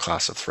particular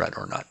class of threat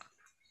or not.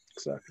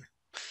 Exactly.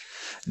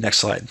 Next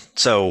slide.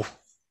 So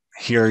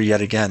here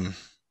yet again,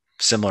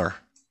 similar,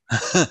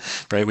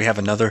 right? We have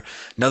another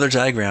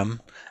diagram,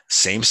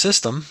 same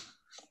system,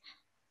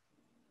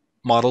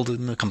 modeled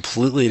in a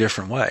completely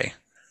different way,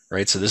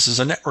 right? So this is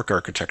a network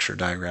architecture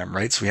diagram,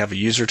 right? So we have a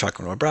user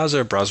talking to a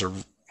browser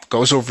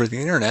goes over the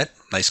internet,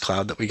 nice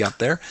cloud that we got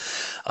there,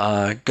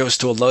 goes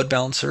to a load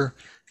balancer,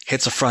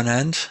 hits a front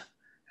end,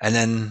 and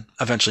then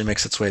eventually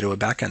makes its way to a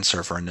backend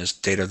server, and there's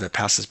data that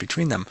passes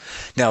between them.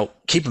 Now,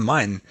 keep in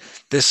mind,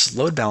 this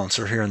load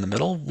balancer here in the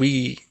middle,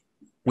 we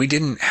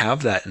didn't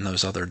have that in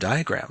those other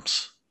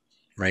diagrams,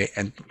 right?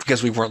 And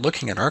because we weren't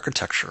looking at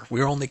architecture, we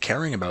were only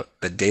caring about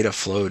the data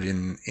flowed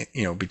in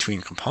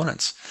between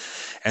components.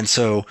 And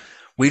so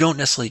we don't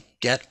necessarily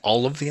get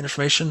all of the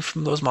information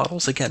from those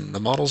models. Again, the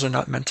models are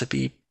not meant to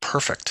be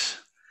perfect.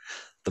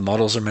 The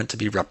models are meant to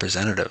be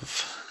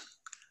representative,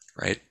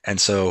 right? And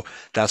so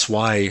that's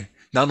why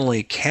not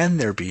only can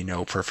there be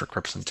no perfect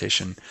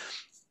representation,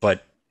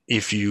 but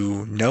if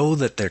you know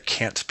that there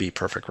can't be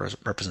perfect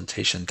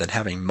representation, then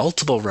having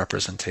multiple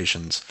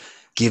representations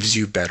gives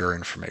you better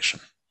information.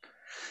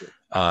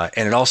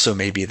 And it also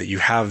may be that you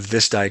have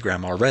this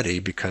diagram already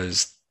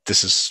because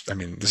this is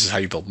how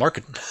you build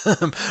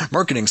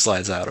marketing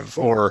slides out of,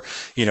 or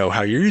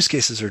how your use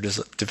cases are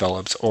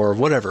developed, or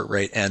whatever,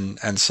 right?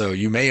 And so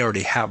you may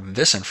already have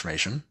this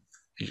information.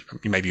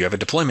 Maybe you have a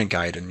deployment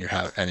guide and you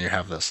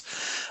have this,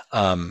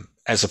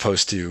 as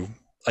opposed to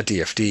a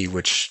DFD,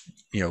 which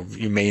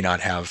you may not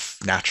have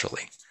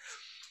naturally.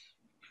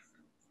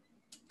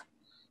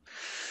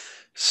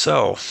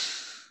 So,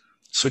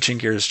 switching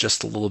gears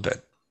just a little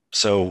bit.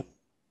 So,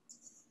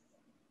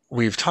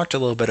 we've talked a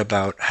little bit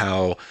about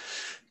how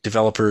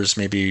developers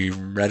may be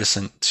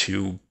reticent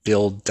to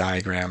build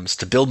diagrams,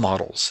 to build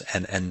models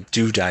and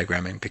do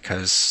diagramming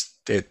because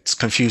it's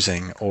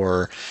confusing,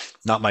 or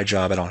not my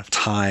job, I don't have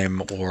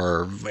time,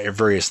 or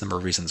various number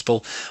of reasons.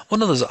 But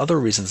one of those other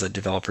reasons that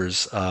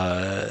developers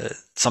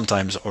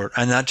sometimes,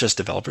 and not just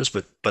developers,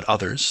 but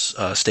others,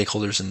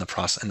 stakeholders in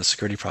the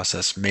security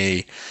process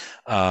may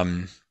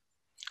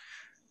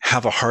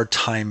have a hard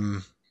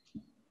time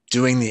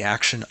doing the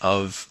action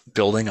of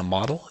building a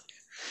model,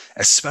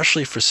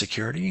 especially for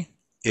security,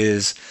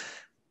 is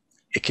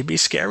it can be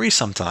scary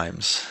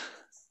sometimes,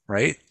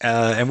 right?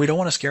 And we don't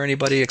want to scare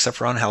anybody except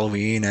for on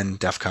Halloween and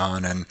DEF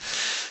CON, and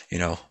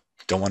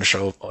don't want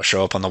to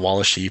show up on the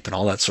wall of sheep and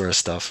all that sort of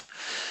stuff.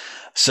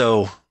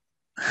 So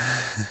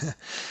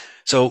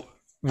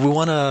we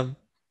want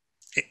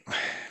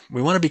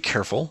to be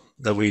careful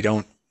that we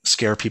don't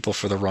scare people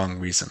for the wrong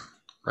reason,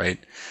 right?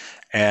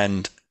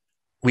 And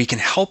we can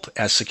help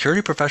as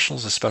security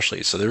professionals,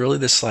 especially. So really,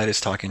 this slide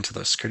is talking to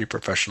the security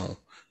professionals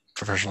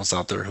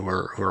out there who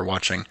are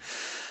watching,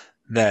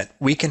 that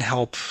we can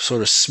help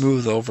sort of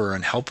smooth over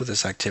and help with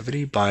this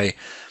activity by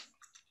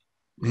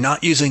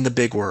not using the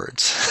big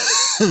words,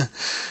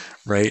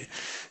 right?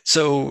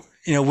 So,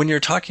 when you're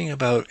talking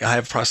about, I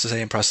have process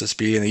A and process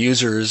B, and the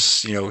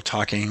user's,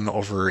 talking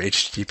over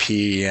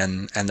HTTP,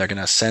 and they're going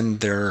to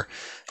send their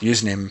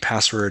username and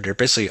password, they're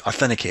basically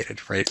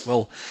authenticated, right?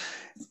 Well,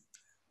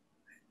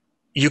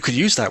 you could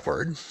use that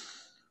word,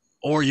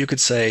 or you could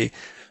say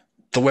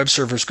the web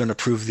server is going to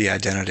prove the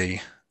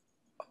identity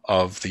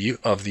of the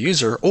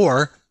user,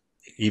 or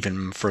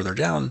even further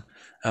down,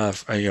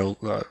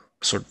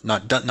 sort of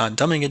not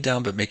dumbing it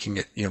down, but making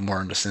it more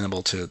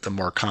understandable to the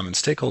more common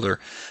stakeholder.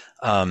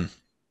 The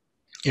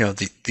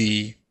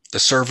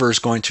server is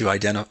going to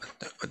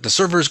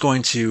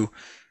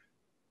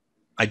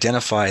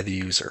identify the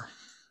user,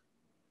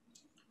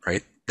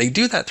 right? They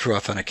do that through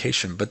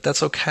authentication, but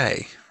that's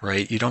okay,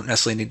 right? You don't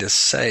necessarily need to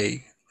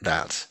say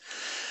that.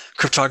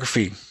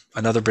 Cryptography,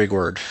 another big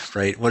word,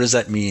 right? What does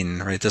that mean,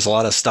 right? There's a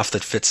lot of stuff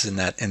that fits in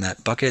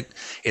that bucket.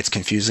 It's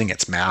confusing.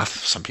 It's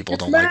math. Some people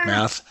don't like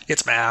math.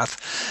 It's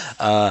math.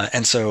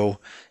 And so,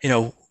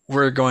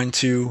 we're going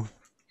to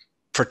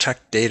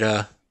protect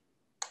data,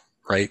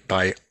 right?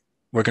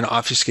 We're going to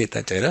obfuscate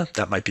that data.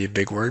 That might be a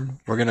big word.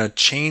 We're going to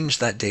change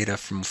that data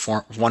from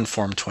one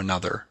form to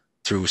another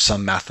through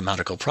some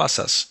mathematical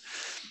process.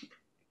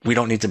 We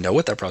don't need to know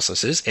what that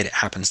process is. It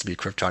happens to be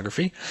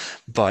cryptography,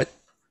 but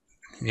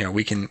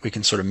we can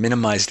sort of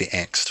minimize the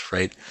angst,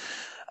 right?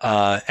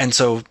 And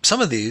so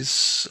some of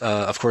these,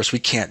 of course, we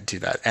can't do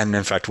that. And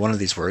in fact, one of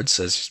these words,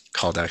 as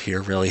called out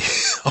here, really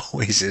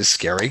always is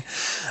scary.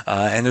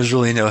 And there's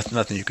really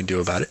nothing you can do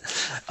about it.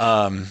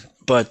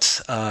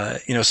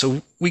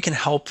 So we can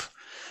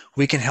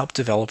help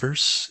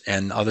developers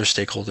and other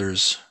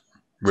stakeholders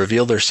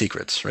reveal their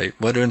secrets, right?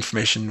 What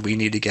information we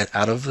need to get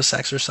out of this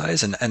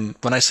exercise. And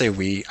when I say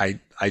we, I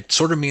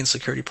sort of mean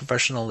security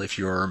professional. If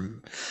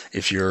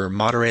you're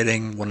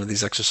moderating one of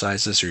these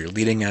exercises or you're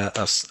leading a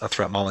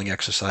threat modeling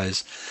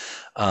exercise,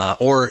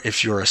 or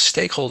if you're a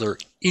stakeholder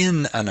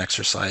in an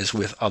exercise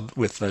with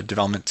the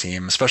development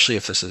team, especially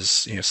if this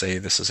is, say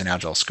this is an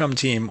agile Scrum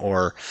team,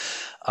 or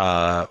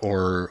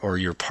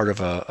you're part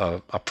of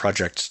a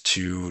project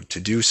to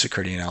do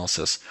security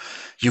analysis,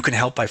 you can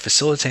help by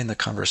facilitating the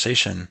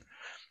conversation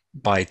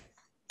by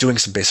doing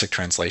some basic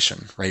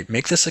translation, right?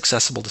 Make this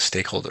accessible to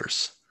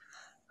stakeholders,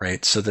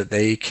 right? So that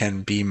they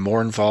can be more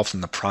involved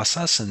in the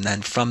process. And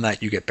then from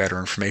that, you get better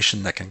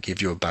information that can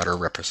give you a better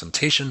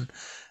representation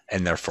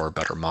and therefore a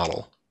better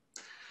model.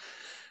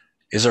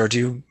 Izar, do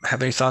you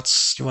have any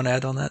thoughts you want to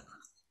add on that?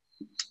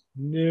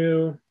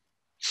 No.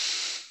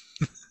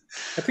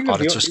 I think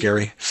audits are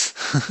scary.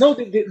 No,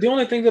 the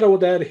only thing that I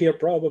would add here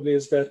probably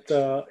is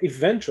that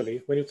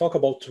eventually, when you talk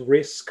about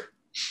risk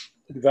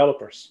to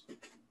developers,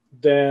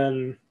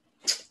 then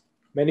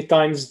many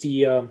times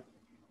the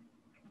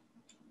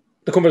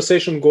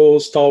conversation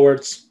goes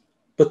towards,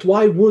 but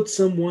why would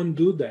someone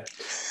do that?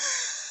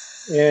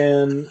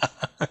 And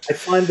I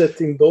find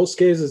that in those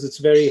cases, it's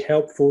very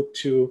helpful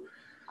to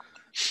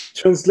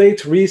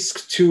translate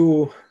risk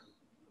to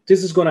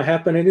this is going to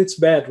happen and it's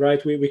bad,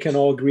 right? We can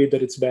all agree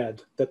that it's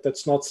bad,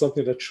 that's not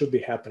something that should be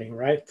happening,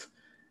 right?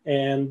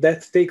 And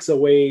that takes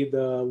away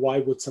the why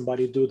would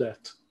somebody do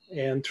that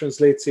and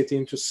translates it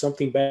into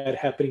something bad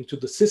happening to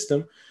the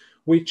system,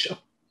 which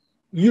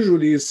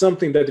usually is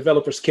something that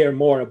developers care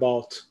more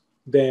about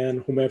than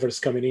whomever is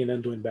coming in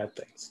and doing bad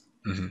things.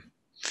 Mm-hmm.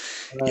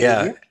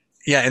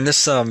 Yeah. And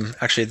this,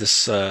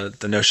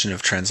 the notion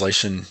of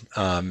translation,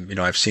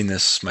 I've seen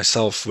this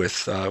myself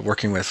with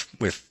working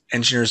with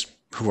engineers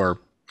who are,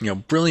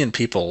 brilliant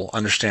people,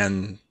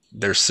 understand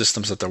their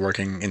systems that they're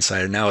working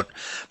inside and out,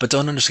 but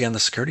don't understand the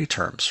security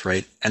terms,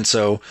 right? And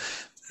so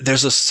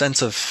there's a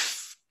sense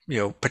of,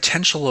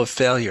 potential of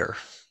failure,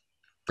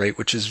 right?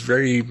 Which is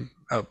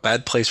a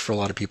bad place for a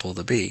lot of people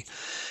to be.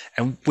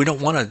 And we don't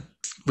want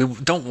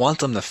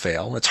them to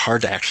fail. It's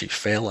hard to actually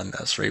fail in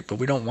this, right? But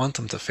we don't want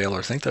them to fail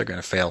or think they're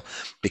going to fail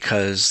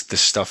because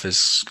this stuff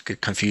is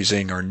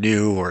confusing or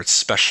new or it's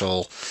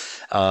special.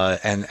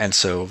 And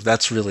so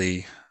that's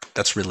really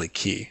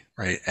key,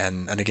 right?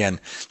 And again,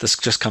 this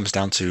just comes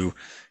down to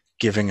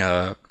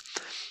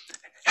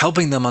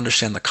helping them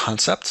understand the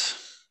concept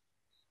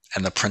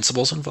and the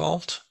principles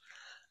involved,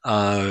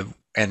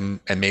 and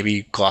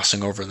maybe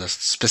glossing over the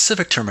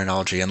specific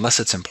terminology unless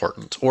it's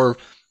important. Or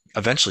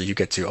eventually you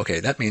get to,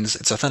 okay, that means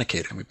it's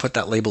authenticated. And we put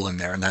that label in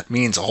there and that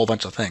means a whole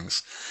bunch of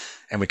things.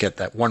 And we get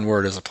that one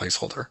word as a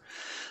placeholder,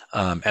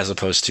 as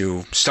opposed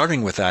to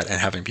starting with that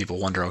and having people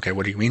wonder, okay,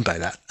 what do you mean by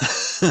that?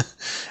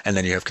 And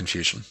then you have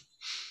confusion.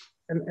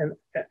 And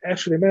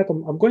actually, Matt,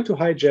 I'm going to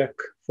hijack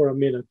for a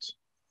minute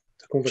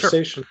the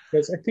conversation,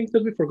 because I think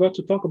that we forgot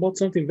to talk about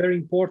something very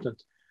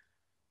important.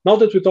 Now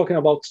that we're talking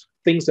about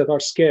things that are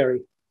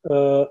scary,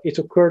 it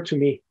occurred to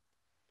me,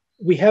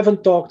 we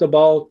haven't talked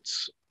about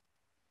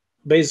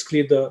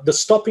basically the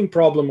stopping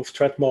problem of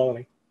threat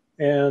modeling.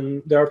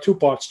 And there are two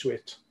parts to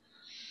it.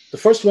 The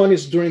first one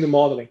is during the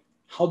modeling.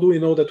 How do we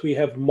know that we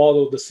have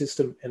modeled the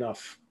system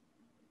enough?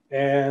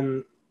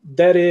 And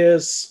that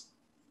is,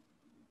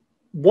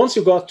 once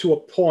you got to a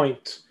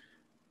point,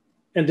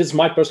 and this is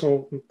my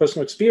personal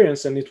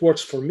experience, and it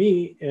works for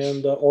me,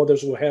 and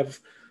others will have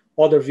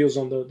other views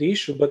on the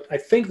issue, but I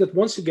think that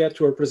once you get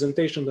to a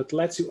representation that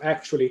lets you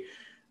actually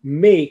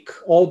make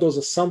all those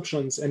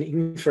assumptions and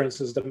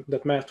inferences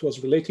that Matt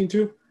was relating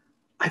to,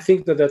 I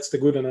think that that's the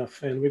good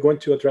enough, and we're going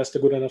to address the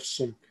good enough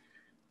soon.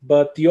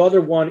 But the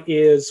other one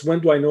is, when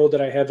do I know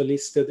that I have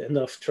listed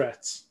enough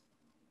threats?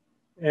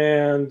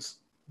 And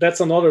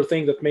that's another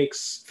thing that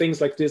makes things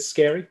like this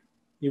scary.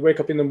 You wake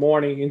up in the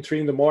morning, in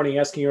 3 a.m,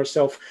 asking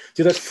yourself,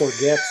 did I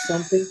forget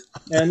something?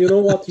 And you know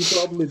what? You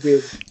probably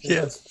did.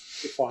 Yeah.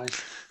 That's fine.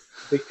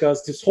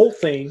 Because this whole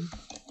thing,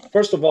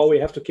 first of all, we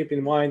have to keep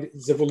in mind,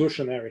 it's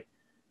evolutionary.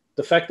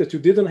 The fact that you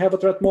didn't have a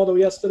threat model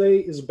yesterday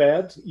is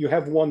bad. You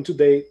have one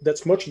today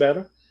that's much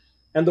better.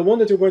 And the one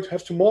that you're going to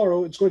have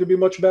tomorrow, it's going to be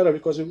much better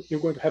because you're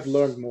going to have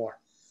learned more.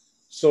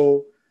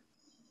 So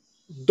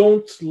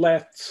don't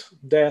let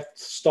that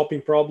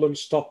stopping problem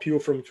stop you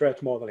from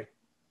threat modeling.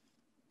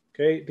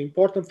 Okay, the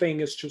important thing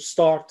is to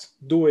start,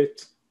 do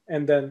it,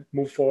 and then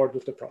move forward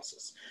with the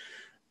process.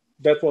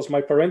 That was my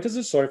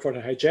parenthesis. Sorry for the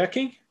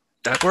hijacking.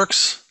 That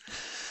works.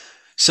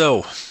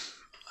 So,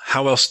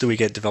 how else do we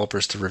get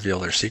developers to reveal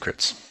their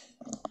secrets?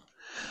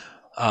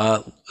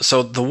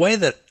 So the way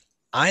that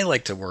I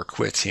like to work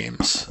with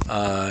teams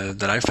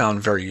that I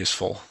found very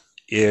useful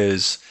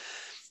is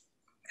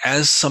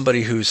as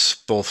somebody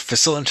who's both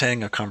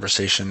facilitating a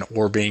conversation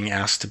or being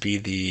asked to be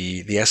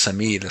the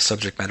SME, the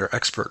subject matter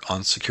expert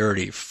on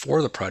security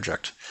for the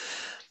project,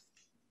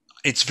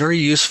 it's very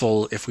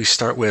useful if we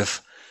start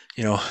with,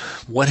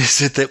 what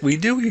is it that we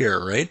do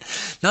here, right?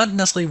 Not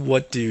necessarily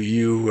what do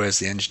you as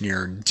the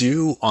engineer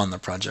do on the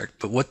project,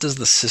 but what does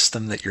the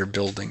system that you're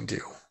building do,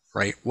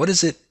 right? What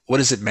is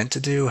it meant to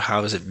do?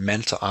 How is it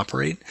meant to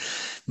operate?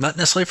 Not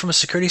necessarily from a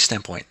security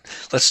standpoint.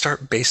 Let's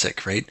start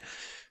basic, right?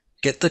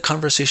 Get the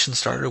conversation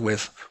started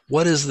with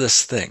what is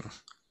this thing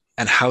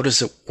and how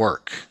does it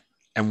work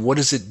and what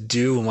does it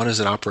do and what does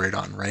it operate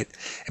on, right?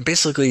 And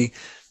basically,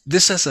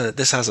 this has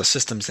a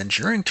systems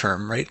engineering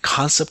term, right?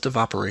 Concept of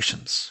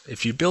operations.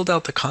 If you build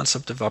out the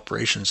concept of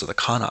operations or the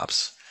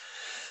ConOps,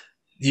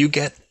 you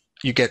get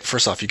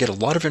first off, you get a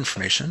lot of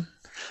information,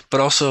 but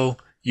also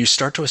you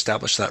start to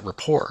establish that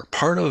rapport.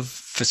 Part of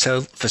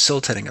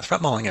facilitating a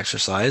threat modeling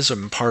exercise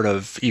and part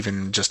of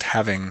even just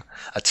having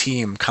a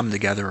team come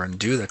together and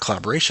do the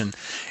collaboration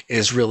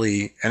is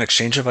really an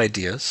exchange of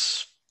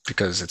ideas,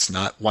 because it's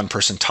not one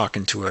person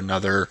talking to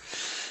another.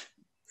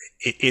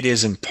 It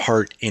is in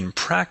part in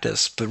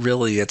practice, but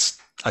really it's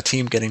a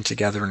team getting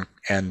together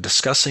and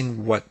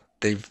discussing what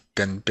they've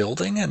been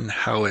building and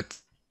how it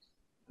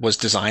was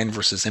designed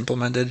versus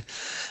implemented,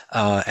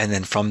 and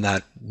then from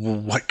that,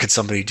 what could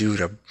somebody do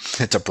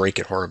to break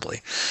it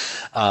horribly?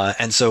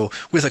 And so,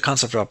 with a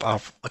concept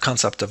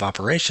of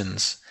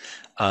operations,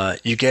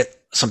 you get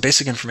some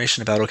basic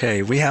information about,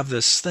 okay, we have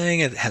this thing,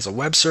 it has a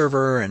web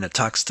server and it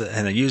talks to,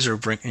 and a user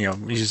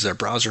uses their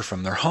browser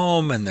from their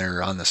home and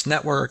they're on this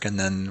network, and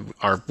then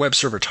our web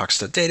server talks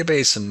to a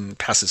database and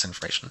passes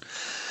information.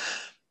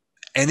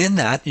 And in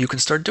that, you can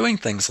start doing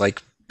things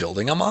like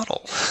building a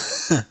model,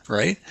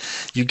 right?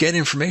 You get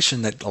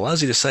information that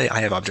allows you to say,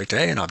 I have object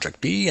A and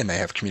object B, and they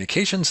have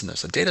communications, and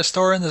there's a data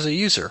store, and there's a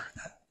user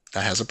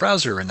that has a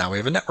browser, and now we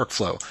have a network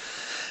flow.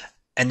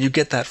 And you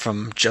get that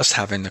from just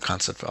having the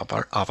concept of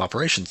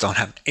operations. Don't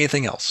have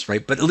anything else,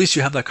 right? But at least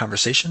you have that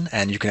conversation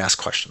and you can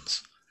ask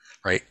questions,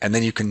 right? And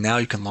then you can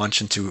launch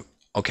into,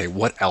 okay,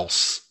 what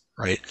else,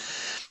 right?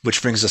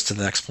 Which brings us to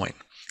the next point.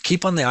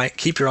 Keep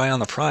your eye on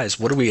the prize.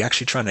 What are we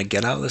actually trying to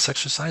get out of this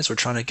exercise? We're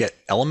trying to get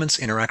elements,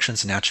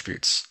 interactions, and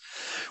attributes.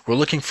 We're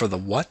looking for the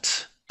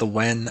what, the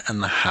when,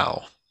 and the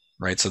how,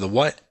 right? So the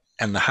what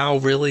and the how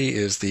really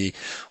is the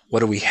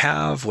what do we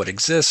have, what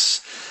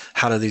exists,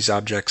 how do these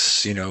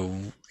objects,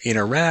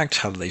 interact,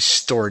 how do they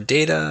store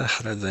data,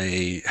 how do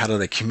they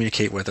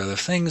communicate with other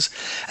things,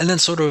 and then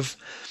sort of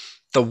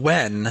the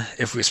when,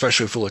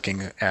 especially if we're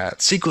looking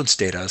at sequence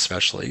data,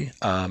 especially,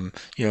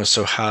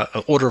 so how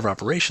order of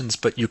operations.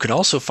 But you can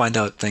also find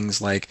out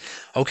things like,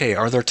 okay,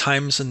 are there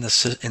times in the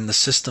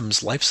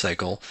system's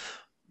lifecycle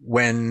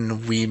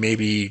when we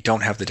maybe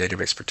don't have the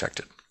database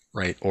protected,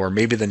 right? Or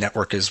maybe the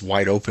network is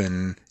wide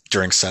open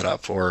during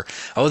setup, or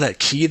that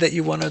key that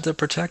you wanted to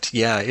protect,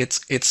 yeah,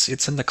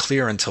 it's in the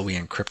clear until we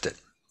encrypt it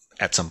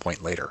at some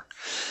point later,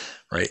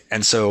 right?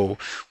 And so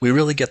we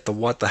really get the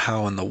what, the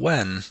how, and the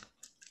when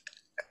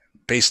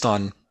based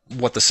on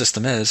what the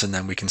system is, and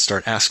then we can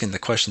start asking the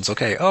questions.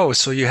 Okay,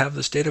 so you have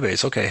this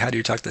database. Okay, how do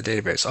you talk to the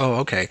database? Oh,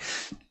 okay.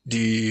 Do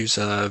you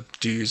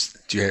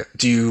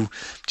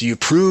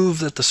prove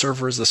that the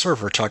server is the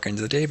server talking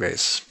to the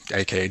database?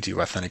 Okay, do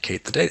you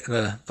authenticate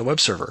the web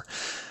server?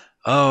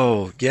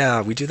 Oh,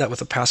 yeah, we do that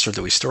with a password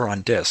that we store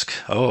on disk.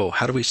 Oh,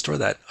 how do we store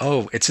that?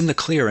 Oh, it's in the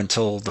clear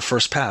until the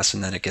first pass,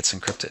 and then it gets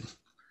encrypted.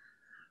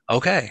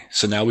 Okay,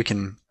 so now we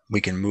can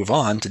move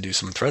on to do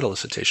some threat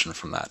elicitation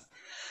from that.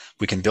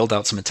 We can build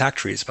out some attack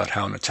trees about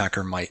how an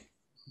attacker might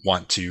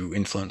want to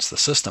influence the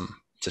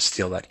system to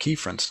steal that key,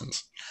 for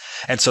instance.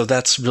 And so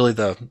that's really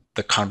the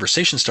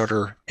conversation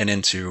starter and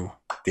into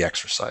the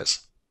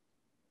exercise.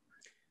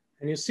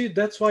 And you see,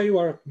 that's why you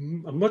are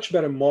a much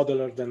better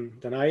modeler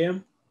than I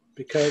am,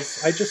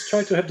 because I just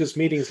try to have these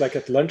meetings like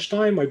at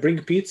lunchtime. I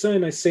bring pizza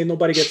and I say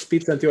nobody gets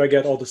pizza until I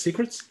get all the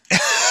secrets.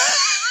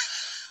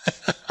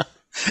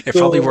 It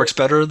probably works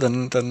better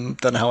than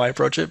how I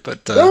approach it,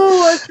 but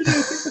no, actually, I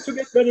think that you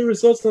get better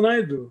results than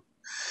I do.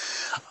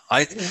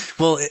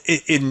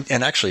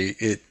 And actually,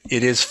 it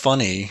is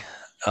funny.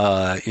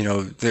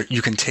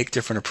 You can take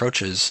different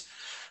approaches.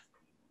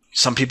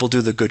 Some people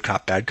do the good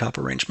cop, bad cop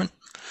arrangement.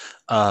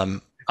 I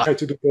try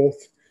to do both.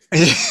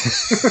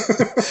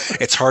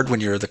 It's hard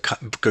when you're the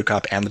good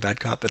cop and the bad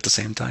cop at the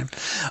same time,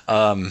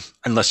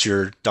 unless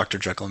you're Dr.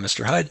 Jekyll and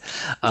Mr. Hyde,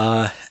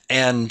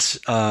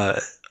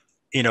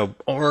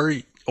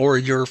 or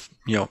you're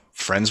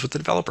friends with the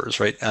developers,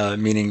 right?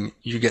 Meaning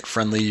you get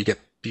friendly, you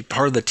be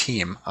part of the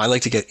team. I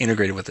like to get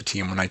integrated with the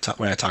team when I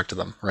talk to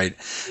them, right?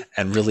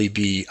 And really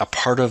be a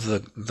part of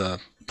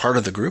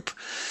the group,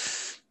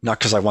 not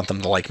because I want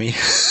them to like me,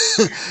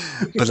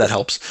 but that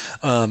helps.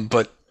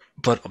 But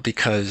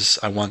because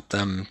I want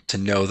them to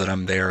know that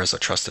I'm there as a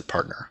trusted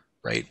partner,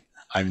 right?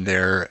 I'm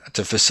there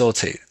to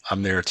facilitate.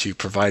 I'm there to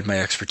provide my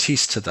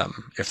expertise to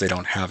them if they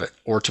don't have it,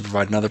 or to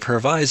provide another pair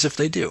of eyes if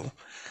they do,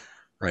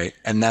 right?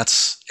 And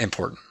that's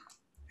important.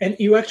 And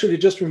you actually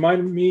just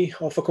reminded me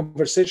of a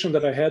conversation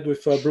that I had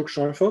with Brooke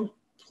Schoenfeld,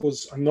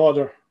 who's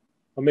another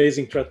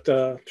amazing threat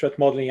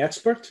modeling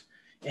expert,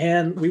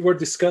 and we were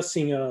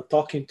discussing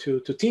talking to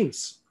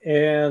teams,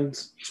 and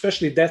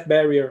especially that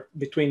barrier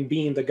between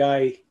being the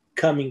guy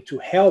coming to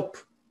help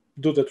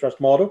do the threat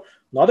model,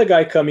 not the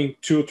guy coming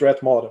to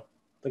threat model,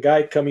 the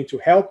guy coming to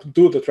help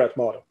do the threat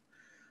model.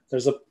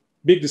 There's a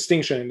big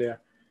distinction in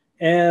there.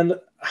 And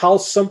how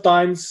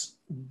sometimes,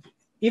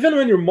 even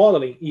when you're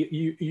modeling,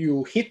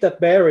 you hit that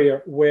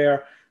barrier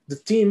where the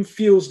team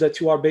feels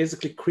that you are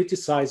basically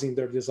criticizing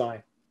their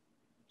design.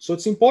 So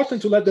it's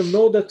important to let them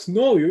know that,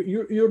 no,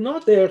 you're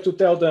not there to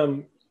tell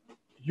them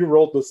you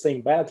wrote this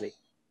thing badly.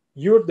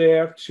 You're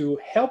there to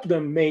help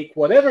them make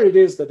whatever it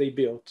is that they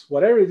built,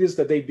 whatever it is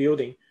that they're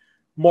building,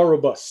 more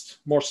robust,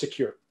 more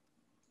secure.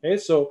 Okay?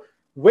 So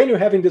when you're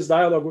having this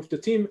dialogue with the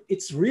team,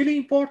 it's really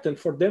important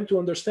for them to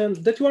understand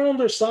that you are on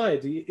their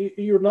side.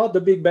 You're not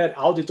the big bad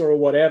auditor or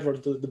whatever,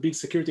 the big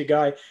security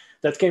guy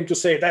that came to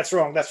say, that's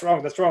wrong, that's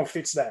wrong, that's wrong,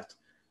 fix that.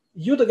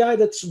 You're the guy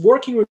that's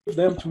working with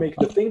them to make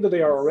the thing that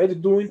they are already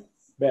doing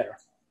better.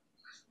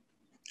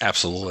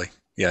 Absolutely.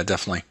 Yeah,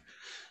 definitely.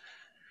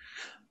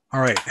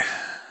 All right.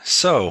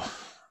 So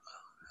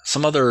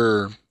some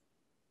other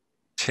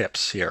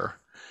tips here.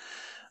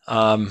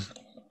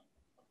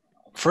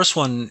 First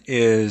one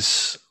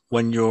is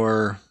when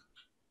you're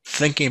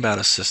thinking about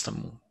a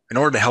system, in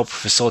order to help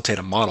facilitate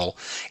a model,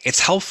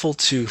 it's helpful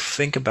to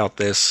think about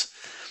this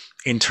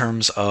in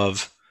terms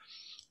of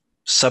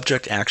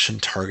subject, action,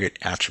 target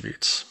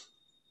attributes.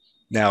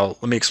 Now,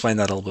 let me explain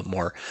that a little bit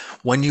more.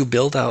 When you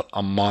build out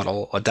a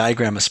model, a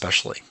diagram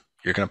especially,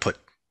 you're going to put,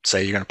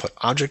 say you're going to put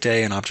object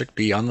A and object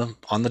B on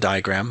the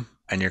diagram,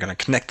 and you're going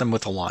to connect them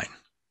with a line.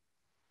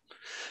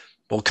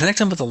 Well,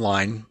 connecting them with a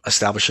line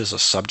establishes a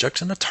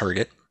subject and a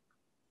target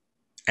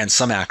and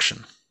some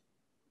action.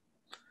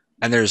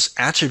 And there's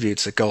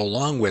attributes that go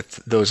along with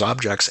those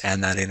objects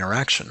and that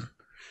interaction,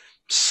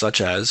 such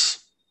as,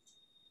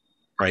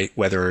 right,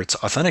 whether it's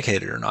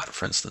authenticated or not,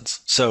 for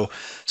instance. So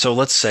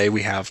let's say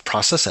we have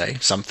process A,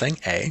 something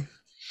A,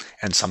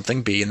 and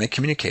something B, and they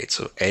communicate.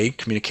 So A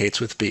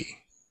communicates with B.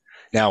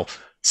 Now,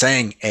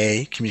 saying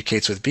A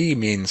communicates with B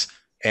means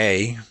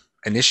A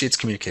initiates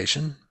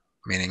communication,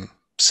 meaning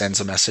sends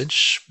a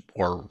message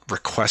or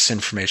requests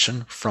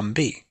information from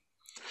B.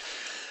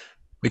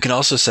 We can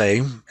also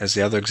say, as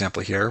the other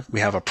example here,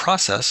 we have a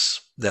process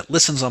that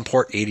listens on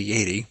port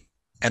 8080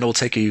 and it will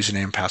take a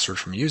username and password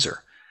from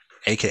user,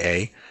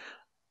 aka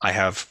I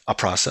have a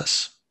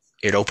process.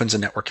 It opens a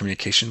network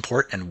communication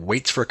port and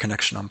waits for a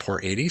connection on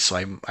port 80.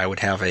 So I would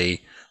have a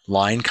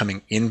line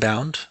coming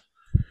inbound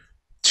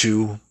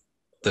to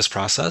this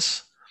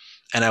process,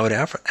 and I would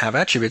have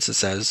attributes that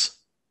says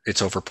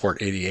it's over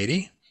port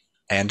 8080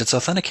 and it's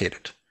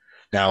authenticated.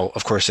 Now,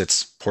 of course,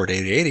 it's port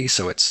 8080,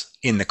 so it's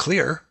in the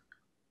clear.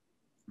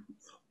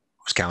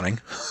 Who's counting?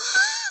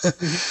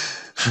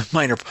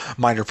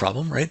 minor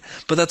problem, right?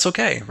 But that's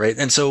okay, right?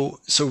 And so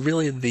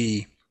really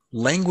the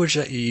language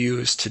that you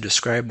use to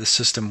describe the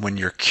system when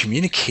you're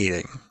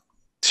communicating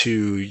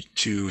to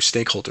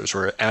stakeholders,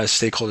 or as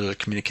stakeholders are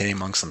communicating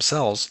amongst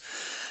themselves,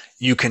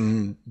 you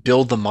can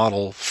build the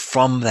model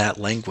from that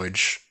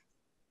language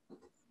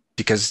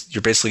because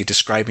you're basically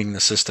describing the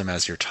system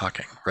as you're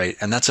talking, right?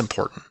 And that's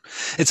important.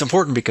 It's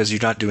important because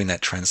you're not doing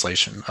that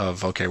translation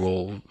of, okay,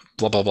 well,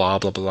 blah, blah, blah,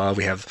 blah, blah.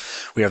 We have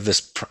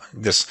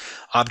this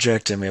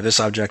object and we have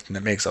this object, and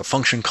it makes a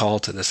function call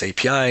to this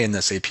API, and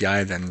this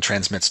API then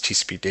transmits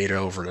TCP data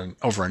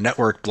over a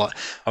network. Blah.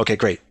 Okay,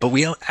 great. But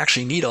we don't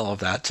actually need all of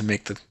that to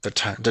make the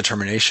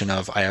determination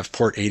of I have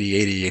port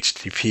 8080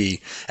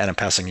 HTTP and I'm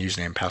passing a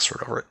username and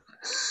password over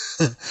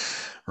it,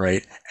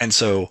 right? And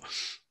so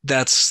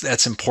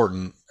that's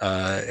important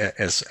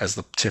as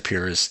the tip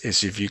here is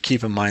if you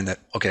keep in mind that,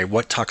 okay,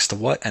 what talks to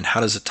what and how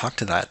does it talk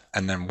to that,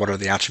 and then what are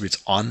the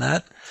attributes on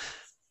that,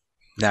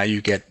 now you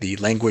get the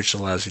language that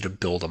allows you to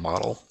build a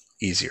model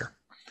easier.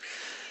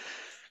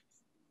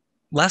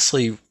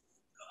 Lastly,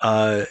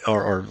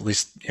 or at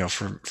least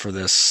for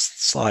this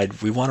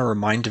slide, we want to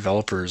remind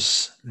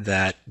developers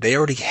that they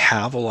already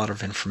have a lot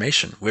of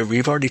information.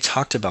 We've already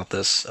talked about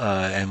this,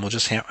 and we'll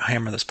just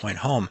hammer this point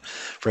home,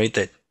 right?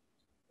 That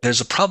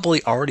there's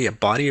probably already a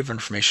body of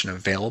information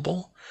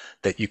available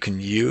that you can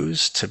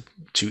use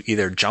to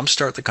either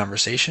jumpstart the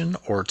conversation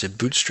or to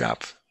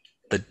bootstrap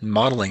the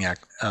modeling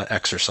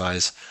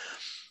exercise,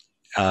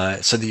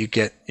 so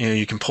that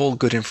you can pull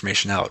good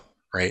information out,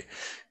 right?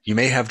 You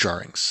may have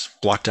drawings,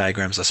 block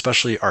diagrams,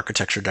 especially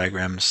architecture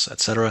diagrams,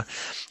 etc.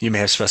 You may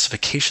have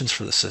specifications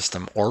for the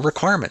system or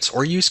requirements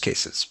or use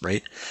cases,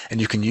 right?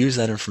 And you can use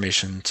that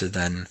information to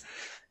then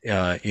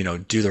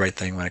do the right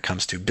thing when it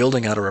comes to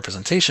building out a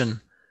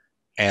representation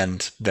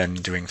and then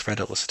doing threat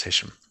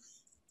elicitation.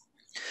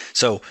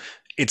 So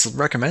it's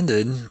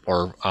recommended,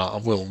 or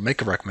we'll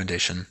make a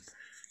recommendation,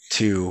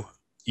 to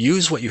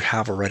use what you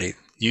have already.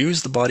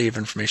 Use the body of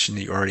information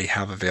that you already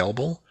have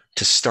available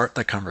to start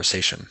the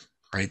conversation,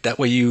 right? That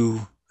way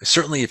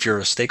certainly if you're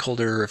a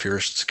stakeholder, if you're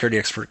a security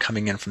expert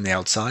coming in from the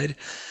outside,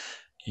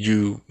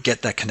 you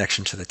get that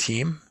connection to the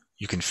team.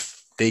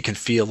 They can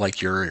feel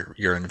like you're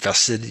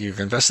invested. You've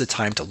invested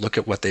time to look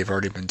at what they've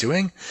already been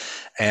doing,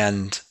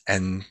 and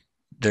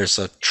there's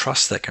a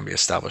trust that can be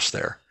established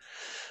there.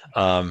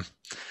 And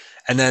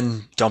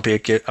then don't be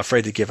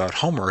afraid to give out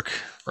homework,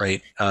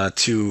 right,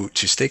 to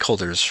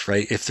stakeholders,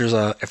 right? If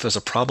there's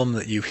a problem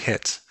that you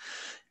hit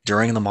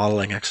during the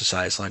modeling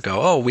exercise, and I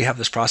go, oh, we have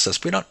this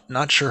process, we're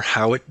not sure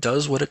how it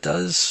does what it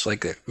does.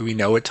 Like, we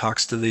know it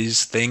talks to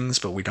these things,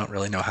 but we don't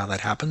really know how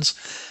that happens.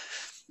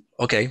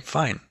 Okay,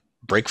 fine.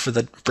 Break for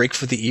the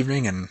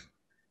evening and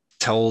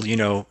tell,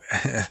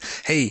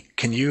 hey,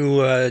 can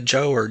you,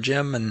 Joe or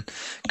Jim, and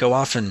go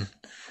off and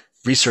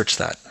research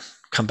that.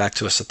 Come back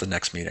to us at the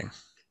next meeting,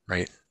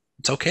 right?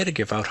 It's okay to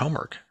give out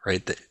homework,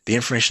 right? The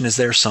information is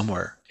there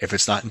somewhere. If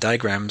it's not in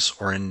diagrams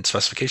or in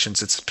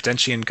specifications, it's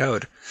potentially in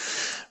code,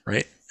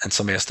 right? And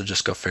somebody has to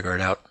just go figure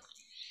it out.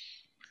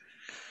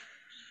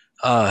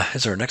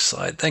 Is our next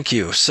slide? Thank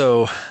you.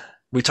 So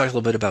we talked a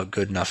little bit about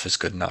good enough is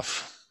good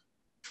enough.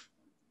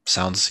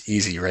 Sounds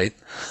easy, right?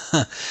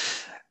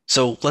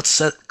 So let's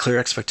set clear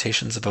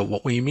expectations about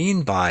what we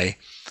mean by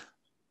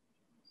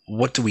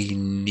what do we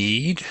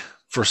need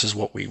versus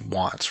what we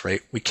want,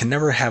 right? We can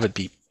never have it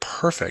be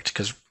perfect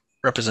because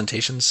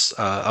representations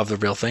of the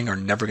real thing are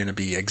never going to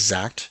be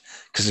exact.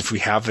 Because if we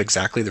have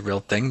exactly the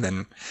real thing,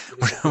 then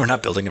we're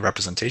not building a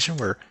representation,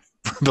 we're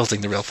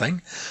building the real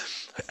thing.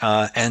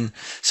 And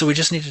so we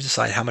just need to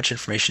decide how much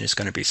information is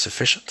going to be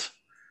sufficient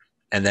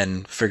and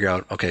then figure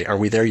out, okay, are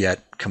we there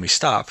yet? Can we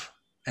stop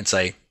and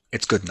say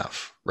it's good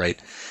enough, right?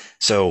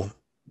 So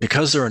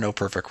because there are no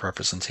perfect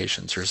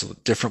representations, there's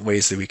different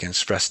ways that we can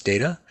express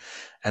data,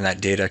 and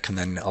that data can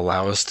then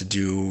allow us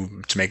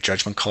to make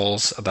judgment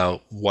calls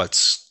about what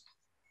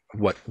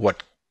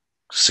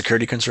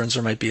security concerns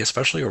there might be,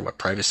 especially, or what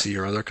privacy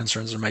or other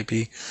concerns there might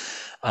be.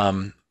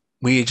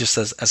 We just,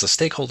 as a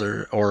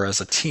stakeholder or as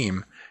a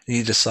team,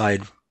 need to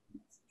decide,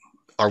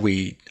 are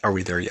we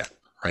there yet,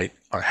 right?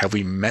 Or have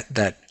we met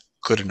that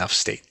good enough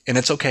state? And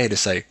it's okay to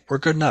say we're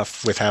good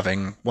enough with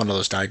having one of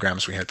those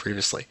diagrams we had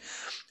previously.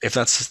 If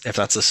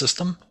that's a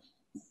system,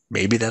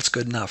 maybe that's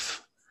good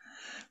enough,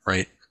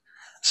 right?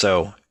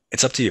 So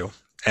it's up to you,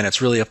 and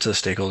it's really up to the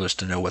stakeholders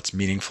to know what's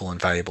meaningful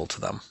and valuable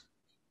to them.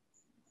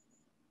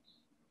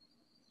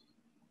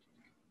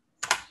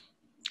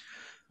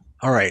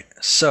 All right,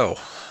 so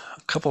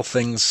a couple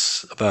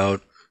things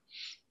about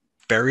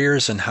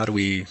barriers and how do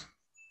we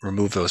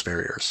remove those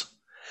barriers.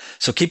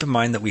 So keep in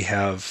mind that we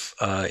have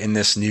in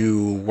this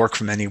new work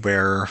from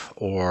anywhere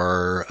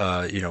or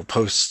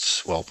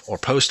post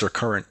or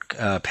current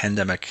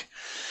pandemic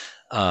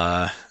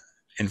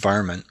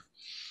environment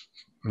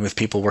with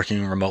people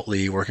working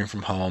remotely, working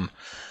from home,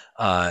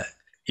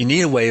 you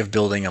need a way of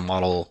building a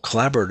model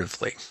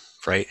collaboratively,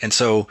 right? And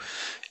so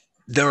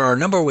there are a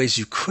number of ways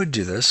you could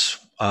do this,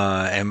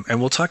 and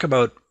we'll talk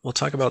about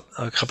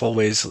a couple of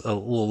ways a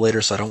little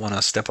later. So I don't want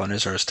to step on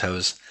Izar's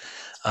toes.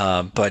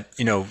 But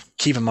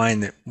keep in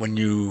mind that when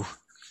you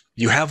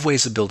have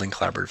ways of building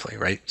collaboratively,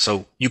 right?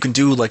 So you can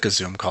do like a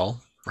Zoom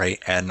call,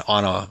 right? And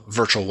on a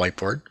virtual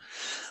whiteboard,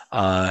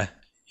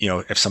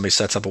 if somebody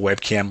sets up a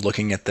webcam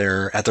looking at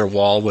their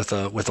wall with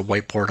a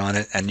whiteboard on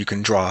it, and you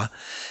can draw.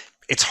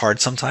 It's hard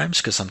sometimes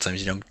because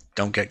sometimes you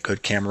don't get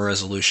good camera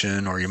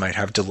resolution, or you might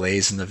have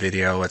delays in the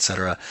video,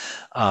 etc.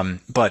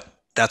 But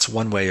that's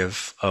one way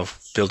of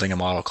building a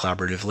model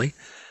collaboratively.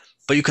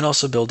 But you can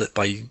also build it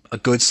by a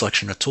good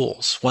selection of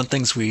tools. One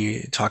things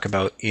we talk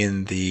about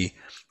in the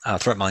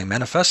Threat Modeling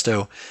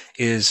Manifesto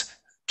is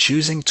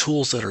choosing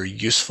tools that are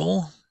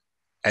useful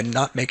and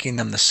not making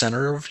them the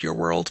center of your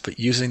world, but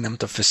using them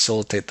to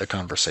facilitate the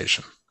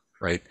conversation,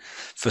 right?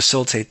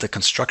 Facilitate the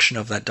construction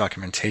of that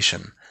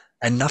documentation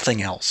and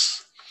nothing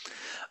else.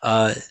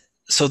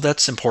 So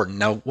that's important.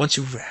 Now, once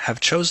you have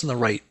chosen the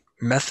right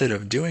method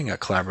of doing a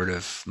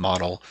collaborative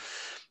model,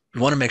 we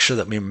want to make sure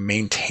that we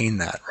maintain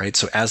that, right?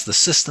 So as the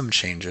system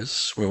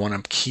changes, we want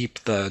to keep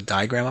the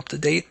diagram up to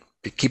date,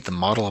 keep the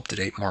model up to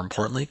date, more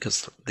importantly,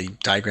 because the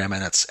diagram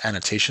and its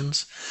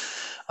annotations,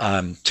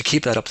 to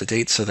keep that up to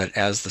date so that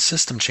as the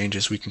system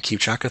changes, we can keep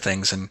track of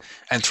things, and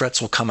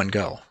threats will come and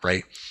go,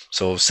 right?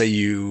 So say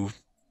you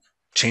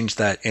change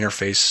that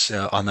interface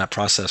on that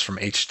process from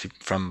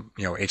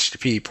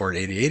HTTP port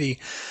 8080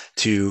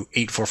 to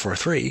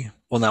 8443.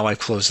 Well, now I've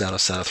closed out a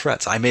set of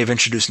threats. I may have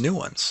introduced new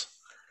ones,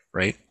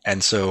 right?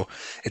 And so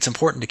it's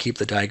important to keep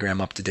the diagram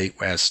up to date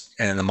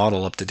and the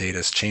model up to date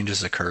as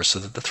changes occur so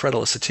that the threat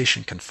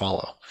elicitation can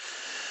follow.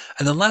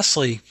 And then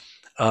lastly,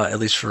 at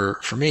least for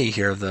me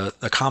here, the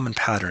common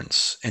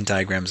patterns in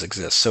diagrams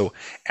exist. So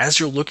as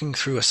you're looking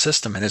through a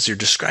system and as you're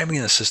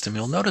describing the system,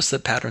 you'll notice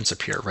that patterns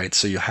appear, right?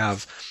 So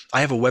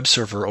I have a web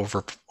server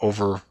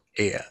over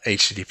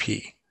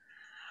HTTP.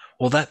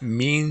 Well, that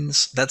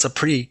means that's a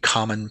pretty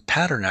common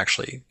pattern,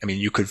 actually. I mean,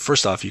 you could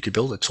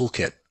build a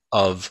toolkit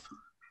of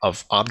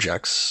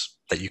objects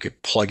that you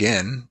could plug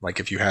in, like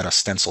if you had a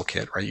stencil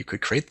kit, right? You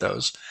could create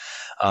those.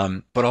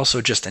 But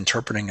also just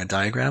interpreting a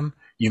diagram,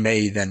 you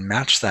may then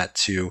match that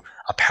to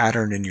a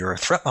pattern in your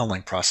threat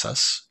modeling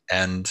process.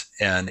 And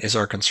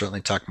Izar can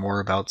certainly talk more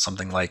about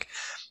something like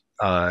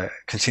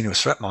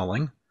continuous threat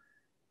modeling,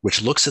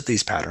 which looks at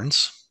these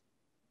patterns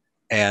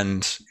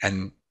and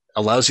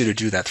allows you to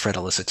do that threat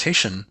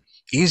elicitation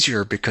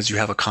easier because you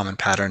have a common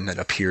pattern that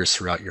appears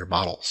throughout your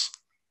models.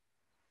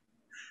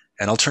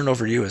 And I'll turn it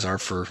over to you, Izar,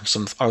 for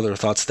some other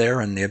thoughts there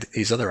and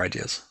these other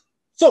ideas.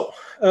 So,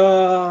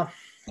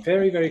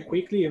 very, very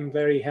quickly and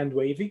very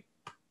hand-wavy,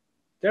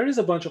 there is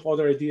a bunch of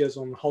other ideas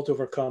on how to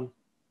overcome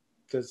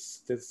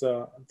these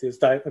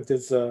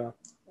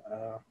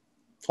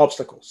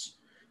obstacles.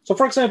 So,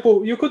 for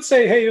example, you could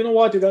say, hey, you know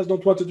what? You guys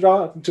don't want to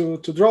draw.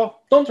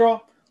 Don't draw.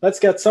 Let's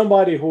get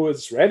somebody who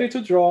is ready to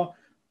draw,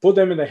 put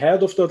them in the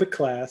head of the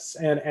class,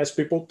 and as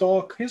people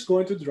talk, he's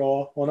going to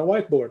draw on a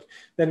whiteboard.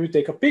 Then we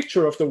take a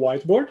picture of the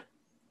whiteboard,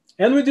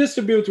 and we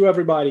distribute to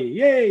everybody.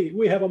 Yay,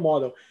 we have a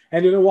model.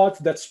 And you know what?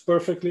 That's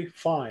perfectly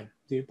fine.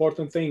 The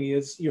important thing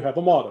is you have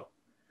a model.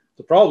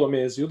 The problem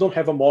is you don't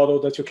have a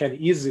model that you can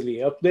easily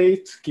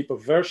update, keep a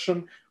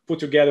version, put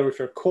together with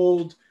your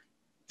code,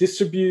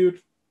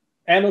 distribute,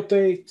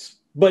 annotate.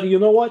 But you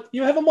know what?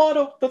 You have a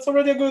model. That's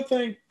already a good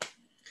thing.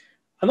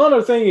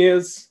 Another thing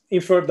is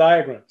infer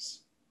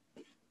diagrams.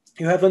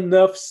 You have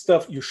enough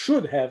stuff. You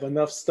should have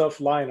enough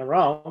stuff lying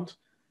around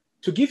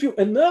to give you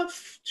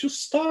enough to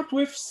start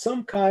with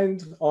some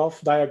kind of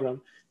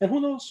diagram. And who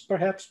knows,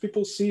 perhaps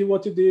people see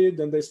what you did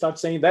and they start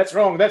saying, that's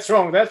wrong, that's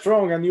wrong, that's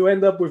wrong, and you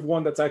end up with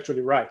one that's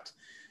actually right.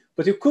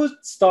 But you could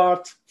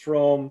start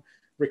from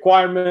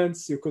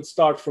requirements, you could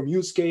start from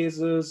use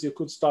cases, you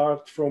could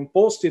start from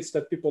post-its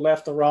that people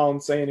left around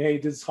saying, hey,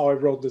 this is how I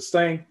wrote this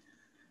thing.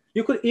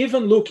 You could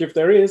even look, if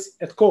there is,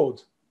 at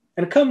code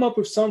and come up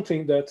with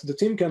something that the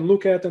team can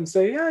look at and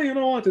say, yeah, you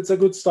know what, it's a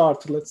good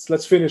start,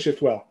 let's finish it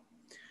well.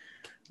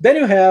 Then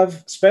you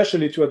have,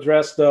 especially to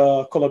address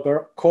the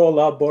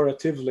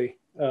collaboratively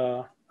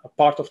a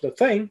part of the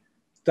thing,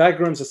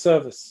 diagrams as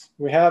service.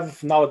 We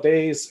have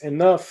nowadays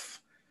enough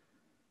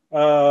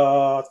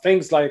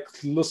things like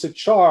Lucid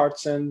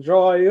Charts and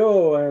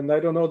Draw.io and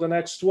I don't know the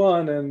next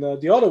one and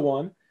the other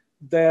one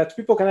that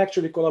people can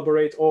actually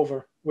collaborate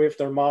over with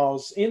their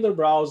mouse in their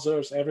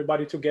browsers,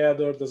 everybody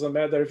together. Doesn't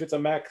matter if it's a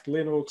Mac,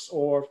 Linux,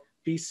 or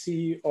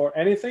PC or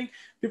anything.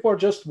 People are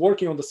just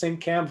working on the same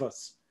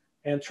canvas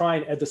and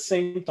trying at the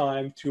same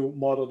time to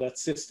model that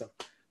system.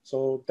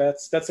 So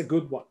that's a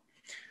good one.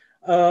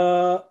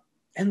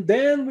 And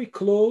then we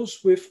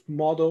close with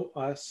model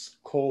as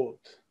code.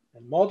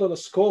 And model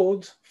as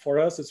code, for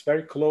us, is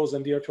very close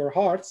and dear to our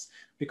hearts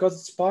because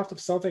it's part of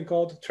something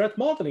called threat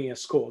modeling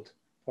as code,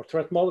 or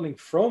threat modeling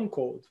from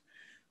code,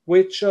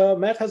 which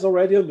Matt has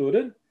already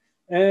alluded.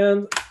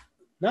 And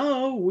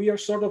now we are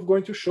sort of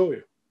going to show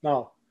you.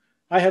 Now,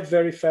 I have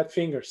very fat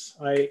fingers.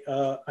 I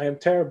am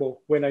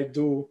terrible when I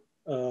do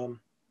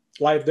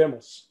live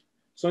demos.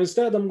 So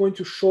instead, I'm going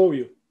to show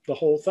you the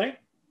whole thing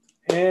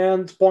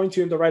and point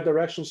you in the right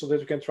direction so that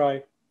you can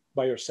try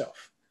by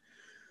yourself.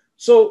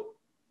 So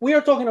we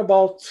are talking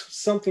about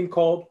something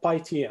called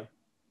pytm.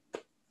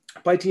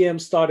 pytm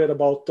started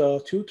about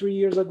 2-3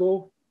 years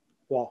ago.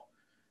 Wow.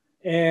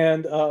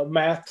 And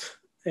Matt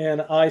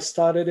and I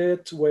started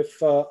it with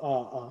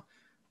the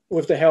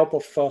help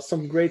of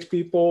some great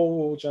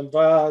people, Jan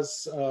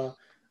Vaz,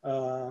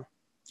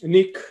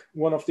 Nick,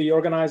 one of the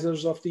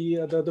organizers of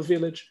the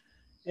village,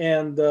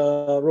 and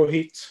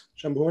Rohit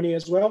Shambhuni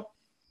as well.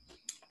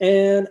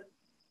 And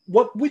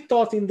what we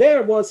thought in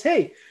there was,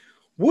 hey,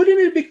 wouldn't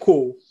it be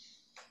cool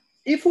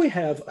if we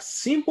have a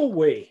simple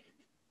way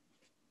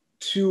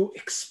to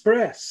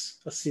express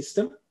a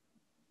system?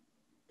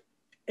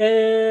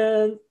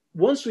 And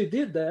once we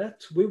did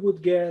that, we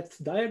would get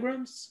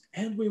diagrams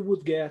and we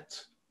would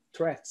get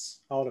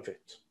threats out of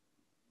it.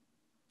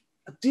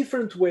 A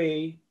different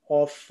way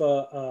of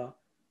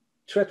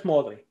threat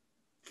modeling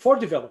for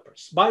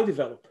developers, by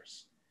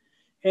developers.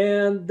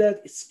 And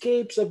that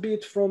escapes a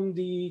bit from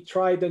the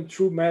tried and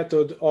true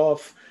method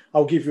of,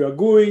 I'll give you a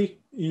GUI,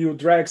 you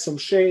drag some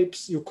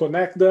shapes, you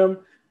connect them,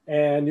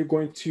 and you're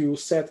going to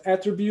set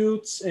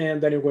attributes, and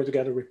then you're going to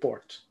get a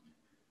report.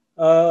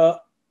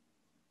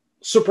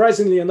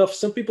 Surprisingly enough,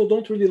 some people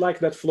don't really like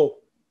that flow.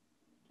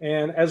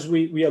 And as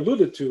we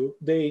alluded to,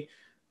 they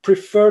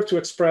prefer to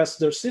express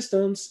their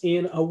systems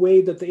in a way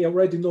that they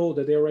already know,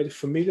 that they're already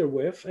familiar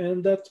with,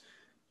 and that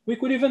we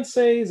could even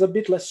say is a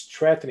bit less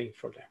threatening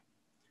for them.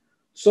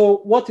 So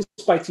what is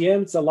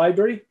pytm? It's a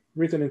library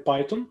written in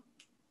Python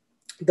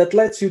that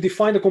lets you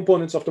define the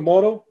components of the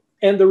model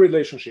and the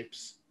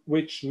relationships,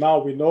 which now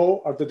we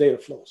know are the data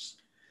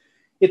flows.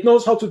 It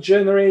knows how to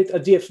generate a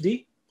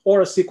DFD or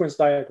a sequence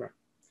diagram.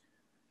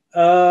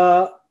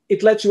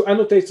 It lets you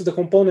annotate the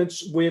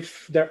components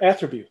with their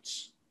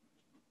attributes.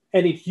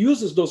 And it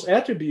uses those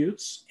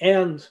attributes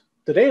and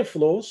the data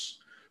flows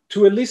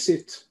to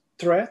elicit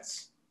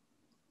threats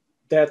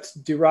that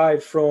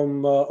derive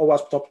from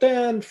OWASP top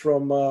 10,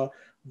 from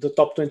the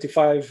top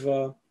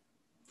 25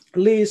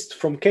 list,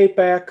 from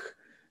KPAC,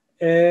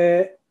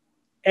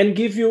 and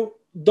give you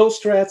those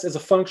threats as a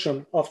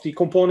function of the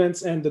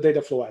components and the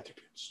data flow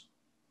attributes.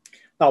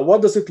 Now,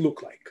 what does it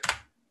look like?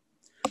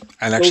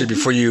 And actually,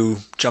 before you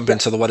jump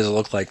into what does it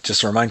look like,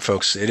 just to remind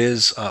folks, it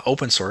is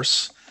open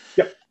source.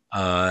 Yep.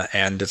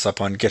 And it's up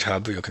on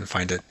GitHub. You can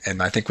find it.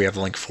 And I think we have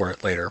a link for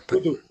it later.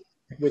 But...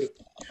 We do.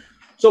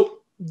 So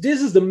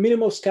this is the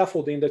minimal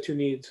scaffolding that you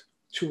need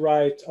to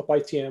write a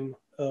pytm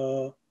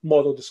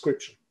model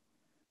description.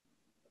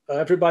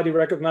 Everybody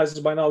recognizes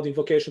by now the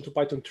invocation to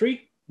Python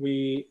 3.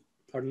 We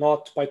are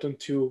not Python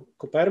 2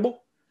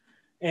 compatible.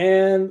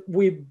 And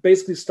we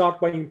basically start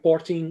by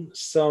importing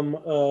some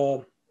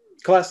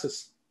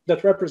classes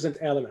that represent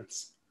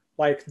elements,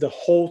 like the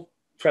whole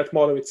threat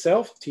model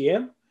itself,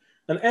 TM,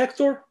 an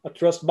actor, a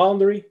trust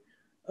boundary,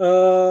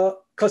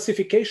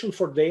 classification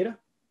for data.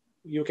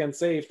 You can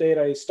say if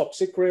data is top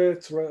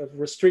secret,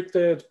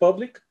 restricted,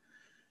 public.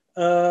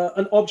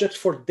 An object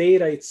for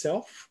data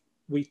itself.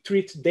 We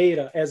treat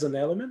data as an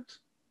element,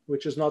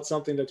 which is not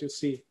something that you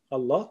see a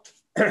lot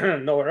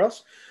nowhere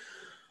else.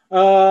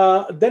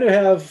 Then you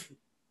have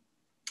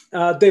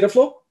data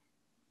flow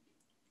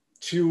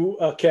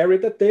to carry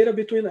that data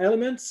between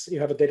elements. You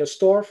have a data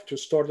store to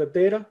store that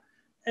data.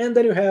 And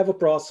then you have a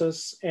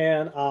process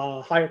and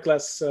a higher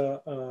class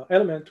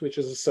element, which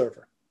is a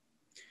server.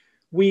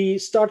 We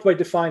start by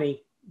defining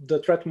the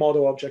threat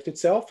model object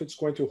itself. It's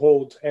going to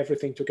hold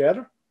everything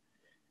together.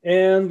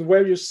 And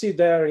where you see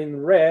there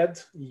in red,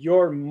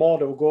 your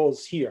model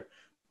goes here.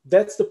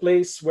 That's the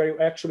place where you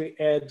actually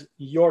add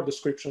your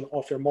description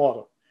of your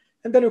model.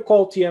 And then you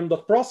call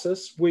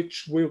tm.process,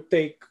 which will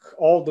take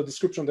all the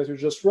description that you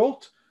just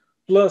wrote,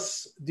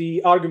 plus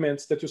the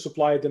arguments that you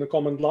supplied in a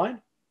command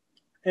line,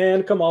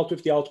 and come out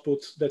with the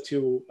output that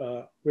you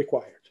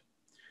required.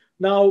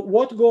 Now,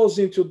 what goes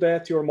into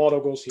that your model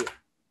goes here?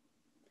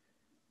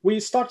 We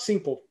start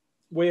simple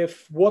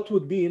with what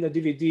would be in a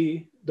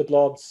DVD, the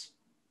blobs.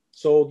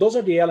 So those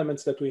are the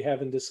elements that we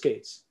have in this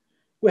case.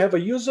 We have a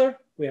user,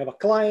 we have a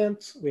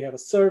client, we have a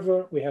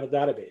server, we have a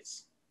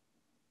database.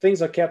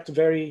 Things are kept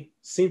very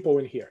simple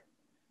in here.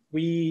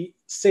 We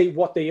say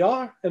what they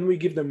are and we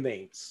give them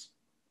names.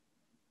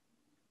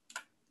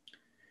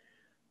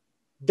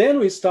 Then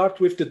we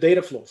start with the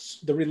data flows,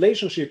 the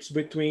relationships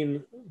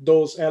between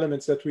those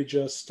elements that we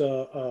just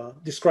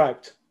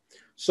described.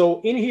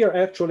 So in here,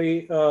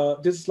 actually,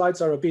 these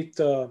slides are a bit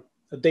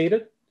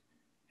dated.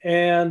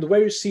 And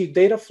where you see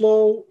data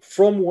flow,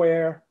 from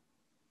where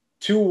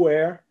to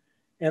where,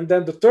 and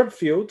then the third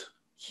field,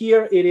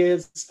 here it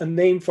is a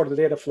name for the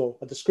data flow,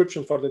 a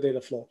description for the data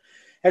flow.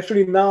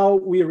 Actually, now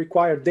we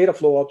require data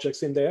flow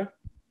objects in there.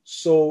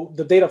 So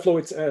the data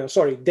flow,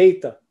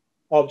 data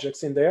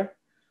objects in there.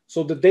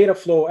 So the data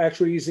flow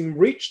actually is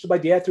enriched by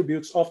the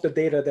attributes of the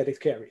data that it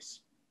carries.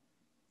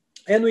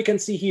 And we can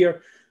see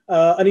here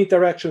an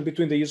interaction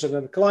between the user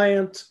and the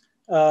client,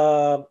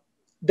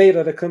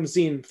 data that comes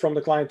in from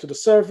the client to the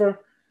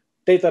server,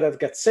 data that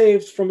gets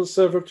saved from the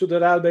server to the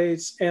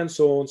database, and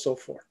so on and so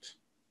forth.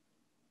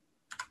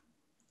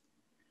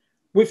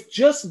 With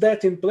just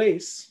that in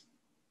place,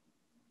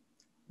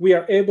 we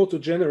are able to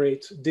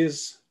generate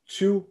these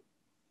two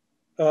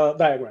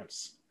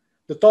diagrams.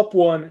 The top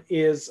one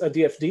is a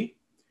DFD.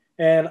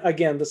 And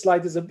again, the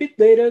slide is a bit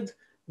dated.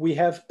 We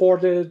have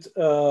ported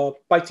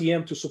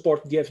pytm to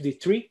support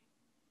DFD3.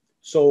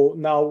 So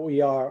now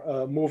we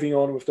are moving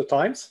on with the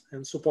times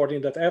and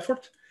supporting that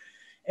effort.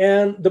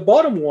 And the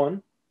bottom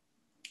one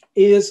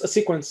is a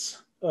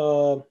sequence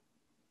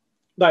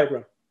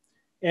diagram.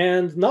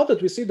 And now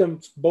that we see them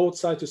both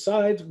side to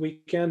side,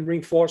 we can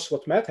reinforce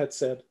what Matt had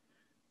said,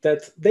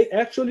 that they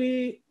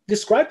actually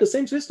describe the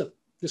same system,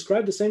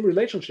 describe the same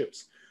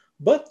relationships,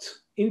 but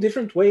in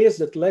different ways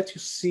that let you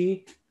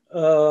see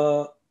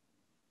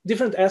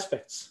different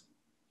aspects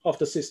of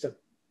the system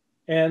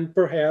and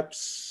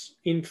perhaps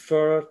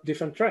infer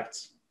different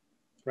threats,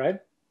 right?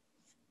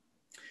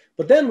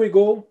 But then we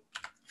go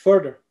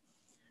further.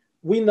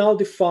 We now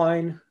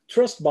define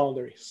trust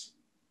boundaries.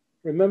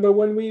 Remember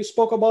when we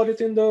spoke about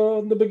it in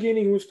the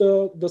beginning with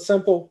the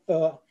sample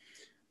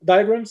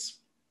diagrams?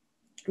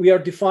 We are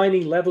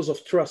defining levels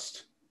of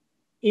trust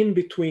in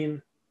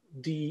between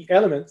the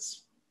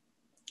elements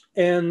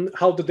and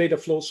how the data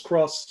flows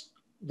cross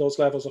those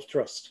levels of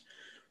trust.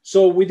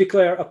 So we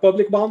declare a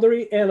public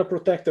boundary and a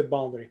protected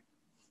boundary.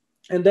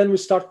 And then we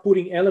start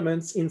putting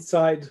elements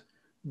inside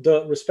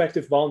the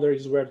respective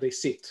boundaries where they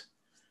sit.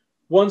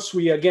 Once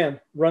we, again,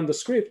 run the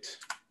script,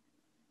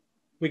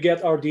 we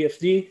get our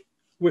DFD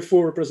with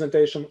full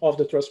representation of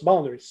the trust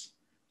boundaries.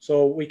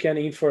 So we can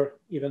infer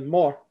even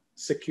more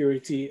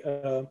security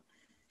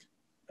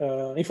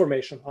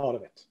information out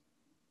of it.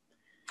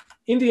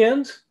 In the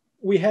end,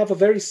 we have a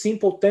very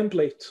simple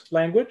template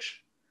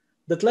language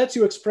that lets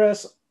you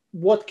express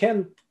what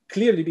can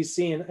clearly be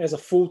seen as a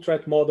full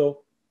threat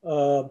model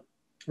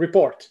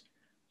report.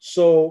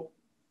 So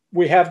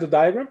we have the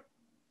diagram.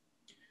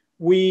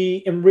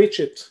 We enrich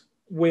it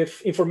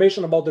with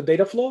information about the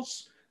data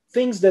flows,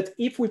 things that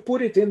if we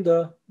put it in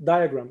the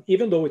diagram,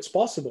 even though it's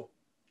possible,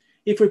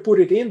 if we put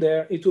it in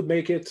there, it would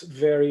make it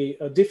very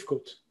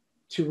difficult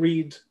to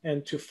read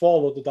and to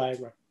follow the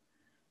diagram.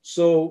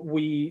 So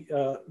we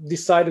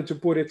decided to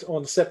put it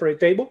on a separate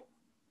table.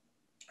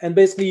 And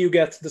basically you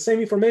get the same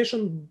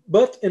information,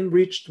 but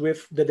enriched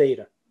with the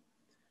data.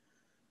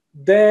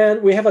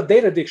 Then we have a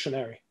data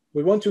dictionary.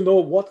 We want to know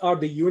what are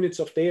the units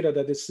of data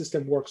that this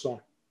system works on.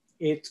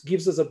 It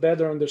gives us a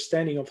better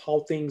understanding of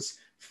how things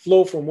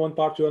flow from one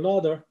part to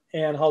another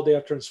and how they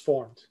are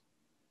transformed.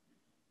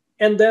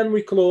 And then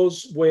we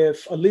close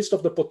with a list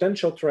of the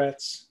potential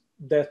threats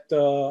that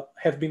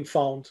have been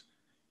found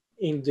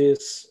in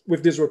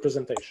with this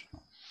representation.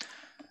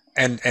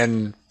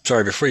 And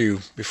sorry, before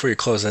you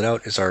close that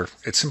out,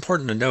 it's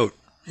important to note,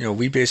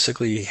 we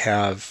basically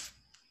have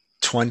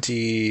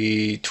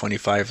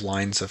 25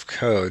 lines of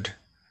code,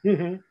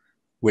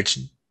 which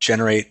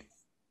generate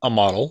a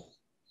model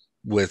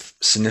with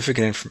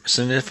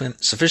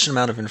sufficient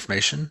amount of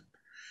information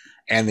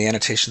and the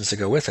annotations that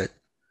go with it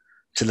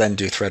to then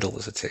do threat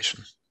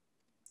elicitation,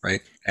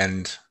 right?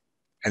 And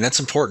that's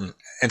important.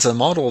 And so the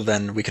model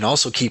then we can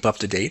also keep up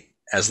to date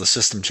as the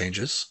system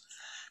changes.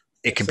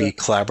 It can be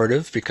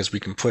collaborative because we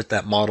can put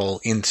that model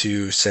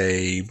into,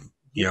 say,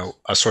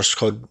 a source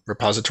code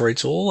repository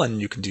tool,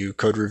 and you can do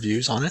code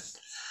reviews on it,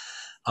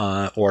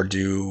 or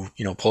do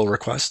pull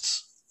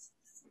requests.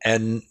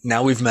 And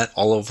now we've met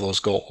all of those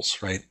goals,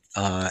 right?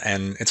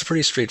 And it's a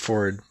pretty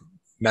straightforward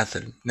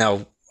method.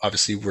 Now,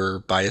 obviously, we're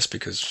biased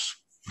because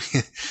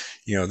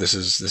this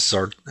is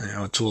our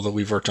tool that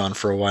we've worked on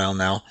for a while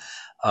now.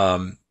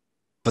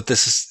 But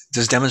this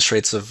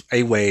demonstrates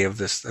a way of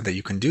this, that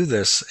you can do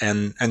this,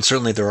 and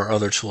certainly there are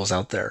other tools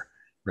out there,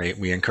 right?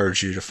 We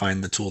encourage you to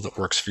find the tool that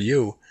works for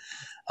you.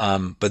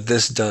 But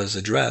this does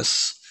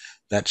address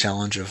that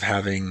challenge of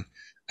having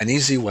an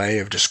easy way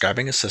of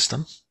describing a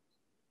system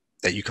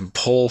that you can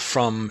pull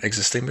from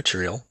existing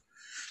material,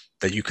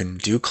 that you can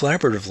do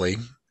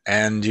collaboratively,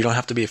 and you don't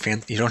have to be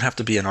you don't have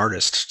to be an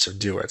artist to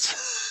do it.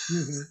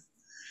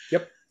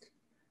 Yep.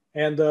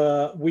 And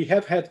we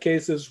have had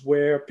cases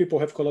where people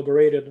have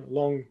collaborated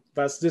long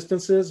vast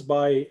distances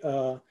by,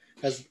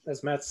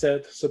 as Matt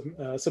said,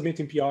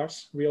 submitting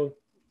PRs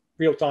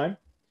real time,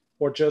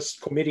 or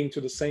just committing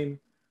to the same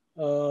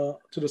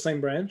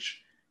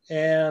branch.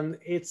 And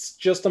it's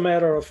just a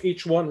matter of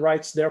each one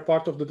writes their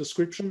part of the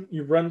description.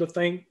 You run the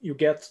thing, you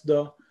get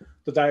the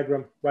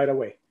diagram right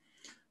away.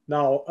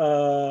 Now,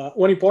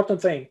 one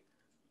important thing,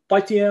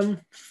 pytm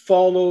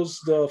follows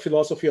the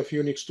philosophy of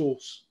Unix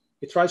tools.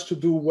 It tries to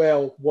do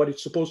well what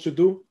it's supposed to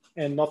do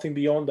and nothing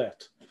beyond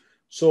that.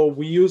 So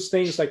we use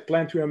things like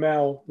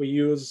plant2ml, we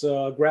use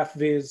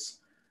GraphViz,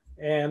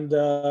 and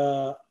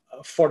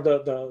for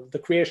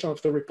the creation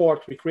of the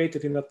report, we create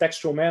it in a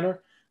textual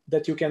manner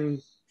that you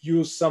can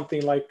use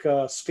something like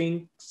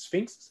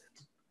Sphinx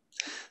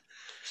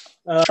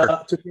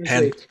Sure. to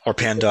translate. Or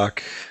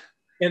Pandoc.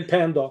 And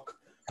Pandoc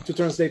to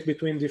translate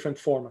between different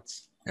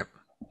formats. Yep.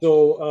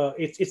 So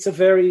it's a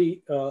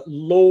very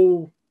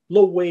low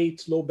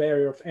weight, low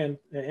barrier of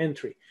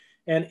entry.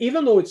 And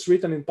even though it's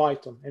written in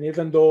Python, and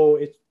even though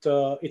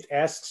it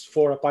asks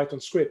for a Python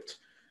script,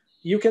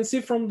 you can see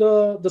from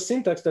the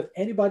syntax that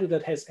anybody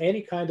that has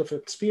any kind of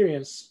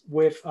experience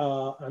with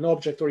an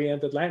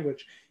object-oriented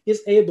language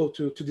is able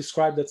to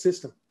describe that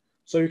system.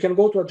 So you can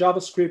go to a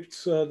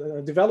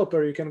JavaScript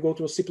developer, you can go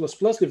to a C++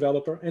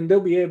 developer, and they'll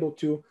be able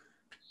to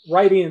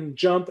write in,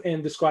 jump,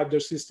 and describe their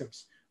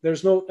systems.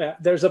 There's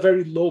a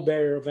very low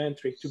barrier of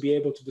entry to be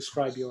able to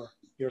describe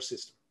your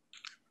system.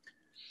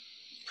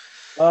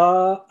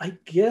 I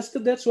guess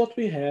that's what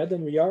we had,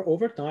 and we are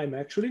over time,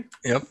 actually.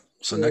 Yep.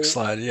 So next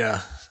slide,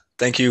 yeah.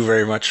 Thank you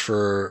very much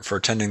for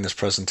attending this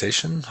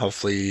presentation.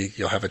 Hopefully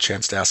you'll have a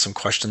chance to ask some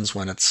questions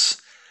when it's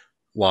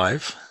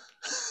live.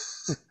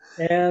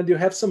 And you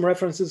have some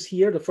references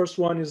here. The first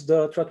one is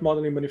the Threat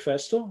Modeling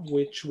Manifesto,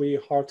 which we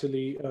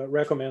heartily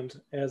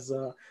recommend as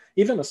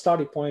even a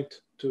starting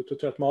point to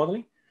threat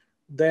modeling.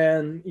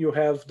 Then you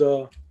have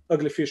the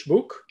Ugly Fish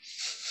book.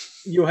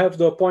 You have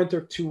the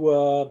pointer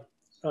to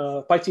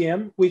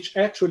pytm, which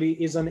actually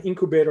is an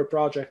incubator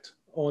project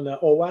on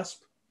OWASP.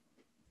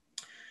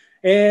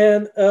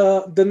 And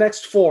the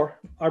next four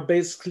are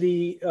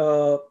basically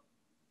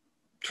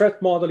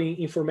threat modeling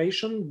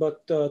information,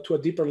 but to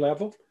a deeper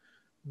level.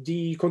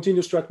 The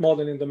continuous threat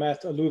modeling that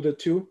Matt alluded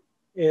to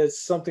is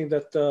something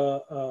that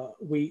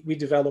we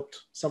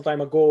developed some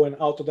time ago, and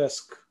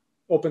Autodesk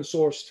open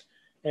sourced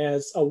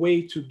as a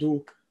way to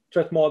do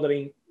threat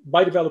modeling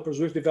by developers,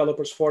 with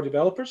developers, for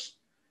developers.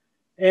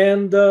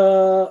 And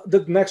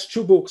the next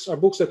two books are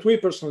books that we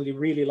personally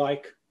really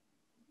like.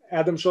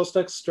 Adam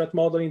Shostak's Threat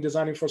Modeling,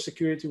 Designing for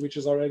Security, which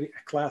is already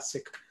a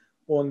classic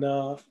on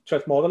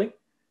threat modeling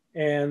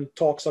and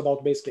talks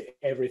about basically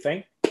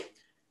everything.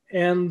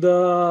 And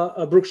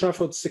Brooke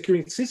Shanford's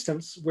Securing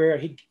Systems, where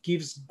he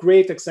gives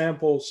great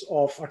examples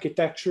of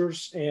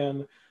architectures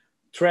and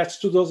threats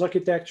to those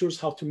architectures,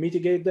 how to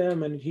mitigate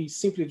them, and he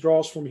simply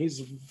draws from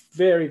his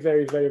very,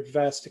 very, very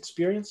vast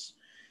experience.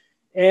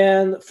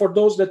 And for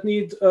those that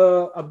need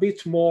a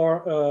bit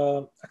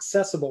more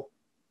accessible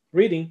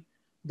reading,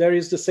 there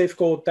is the Safe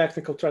Code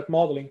Technical Threat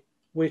Modeling,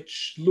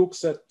 which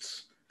looks at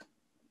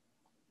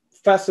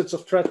facets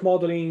of threat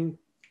modeling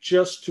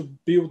just to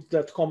build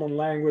that common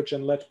language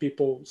and let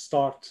people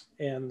start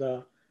and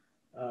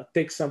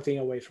take something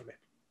away from it.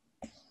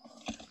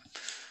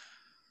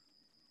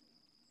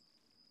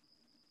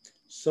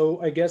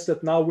 So I guess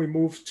that now we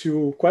move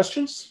to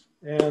questions,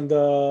 and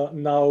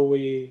now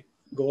we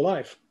go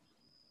live.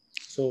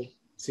 So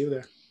see you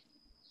there.